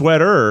 A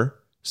sweater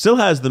still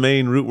has the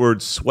main root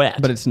word sweat,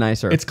 but it's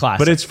nicer. It's classic.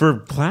 but it's for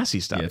classy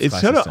stuff. Yeah, it's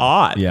classy kind of stuff.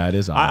 odd. Yeah, it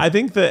is odd. I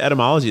think the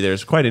etymology there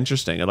is quite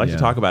interesting. I'd like Yeah.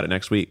 to talk about it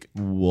next week.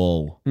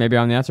 wool. maybe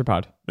on the answer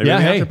pod. Maybe Yeah,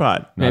 in the hey. Afterpod. Not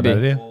a Maybe. bad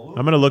idea. I'm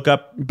going to look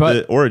up But-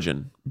 the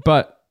origin.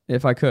 But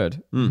if I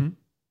could,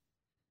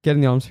 get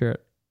in the autumn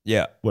spirit.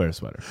 Yeah. Wear a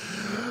sweater.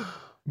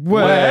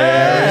 Wear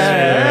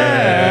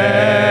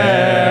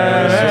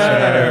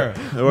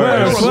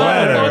a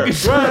sweater.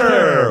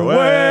 Sweater.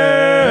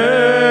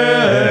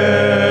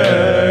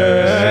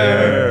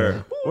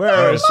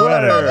 Wear a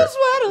sweater.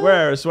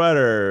 Wear a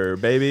sweater,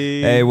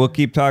 baby. Hey, we'll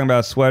keep talking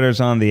about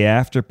sweaters on the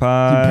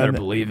Afterpod. You better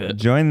believe it.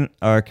 Join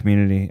our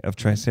community of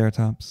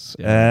Triceratops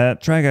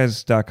at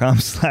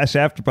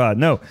tryguys.com/afterpod.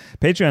 No,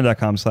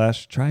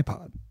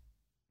 patreon.com/tripod.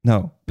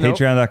 No,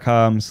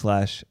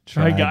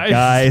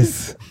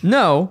 patreon.com/tryguys.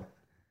 No,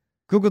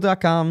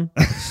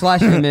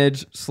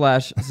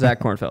 google.com/image/Zach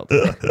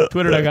Kornfeld.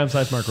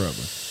 Twitter.com/Mark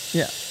Rober.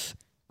 Yeah.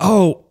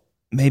 Oh,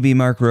 maybe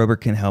Mark Rober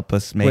can help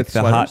us make With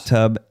the hot sweaters?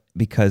 tub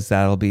because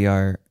that'll be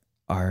our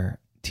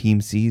Team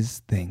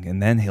C's thing,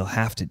 and then he'll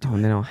have to do Oh, it.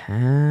 and they don't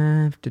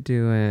have to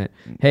do it.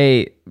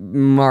 Hey,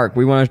 Mark,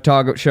 we want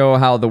to show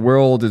how the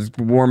world is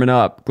warming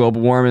up.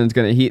 Global warming is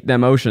going to heat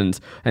them oceans,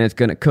 and it's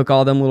going to cook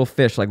all them little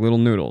fish like little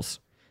noodles.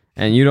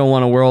 And you don't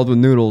want a world with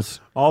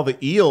noodles. All the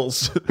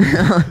eels.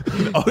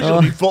 The ocean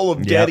will be full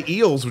of dead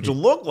eels, which will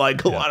look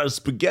like a lot of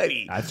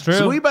spaghetti. That's true.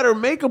 So we better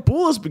make a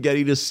pool of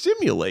spaghetti to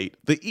stimulate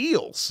the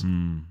eels.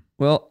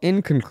 Well,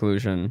 in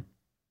conclusion,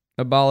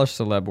 abolish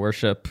celeb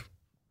worship,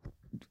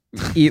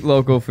 eat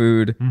local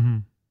food,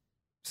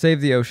 save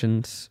the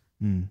oceans,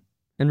 and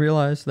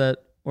realize that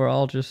we're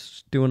all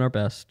just doing our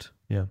best.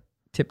 Yeah.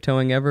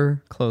 Tiptoeing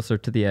ever closer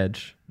to the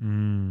edge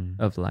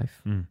of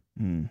life.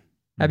 Mm.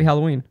 Happy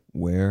Halloween.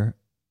 Wear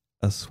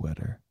a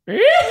sweater.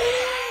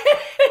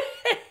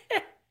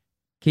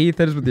 Keith,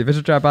 that is with the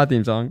official Tripod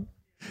theme song.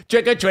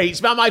 Trick or treat,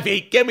 smell my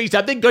feet, give me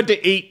something good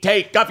to eat.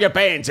 Take off your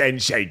pants and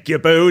shake your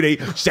booty,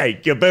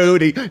 shake your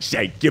booty,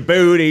 shake your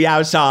booty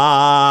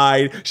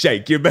outside.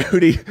 Shake your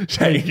booty,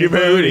 shake your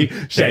booty,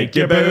 shake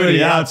your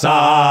booty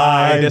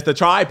outside. It's the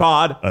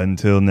Tripod.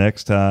 Until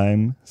next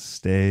time,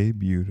 stay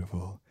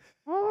beautiful.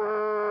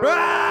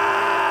 Ah!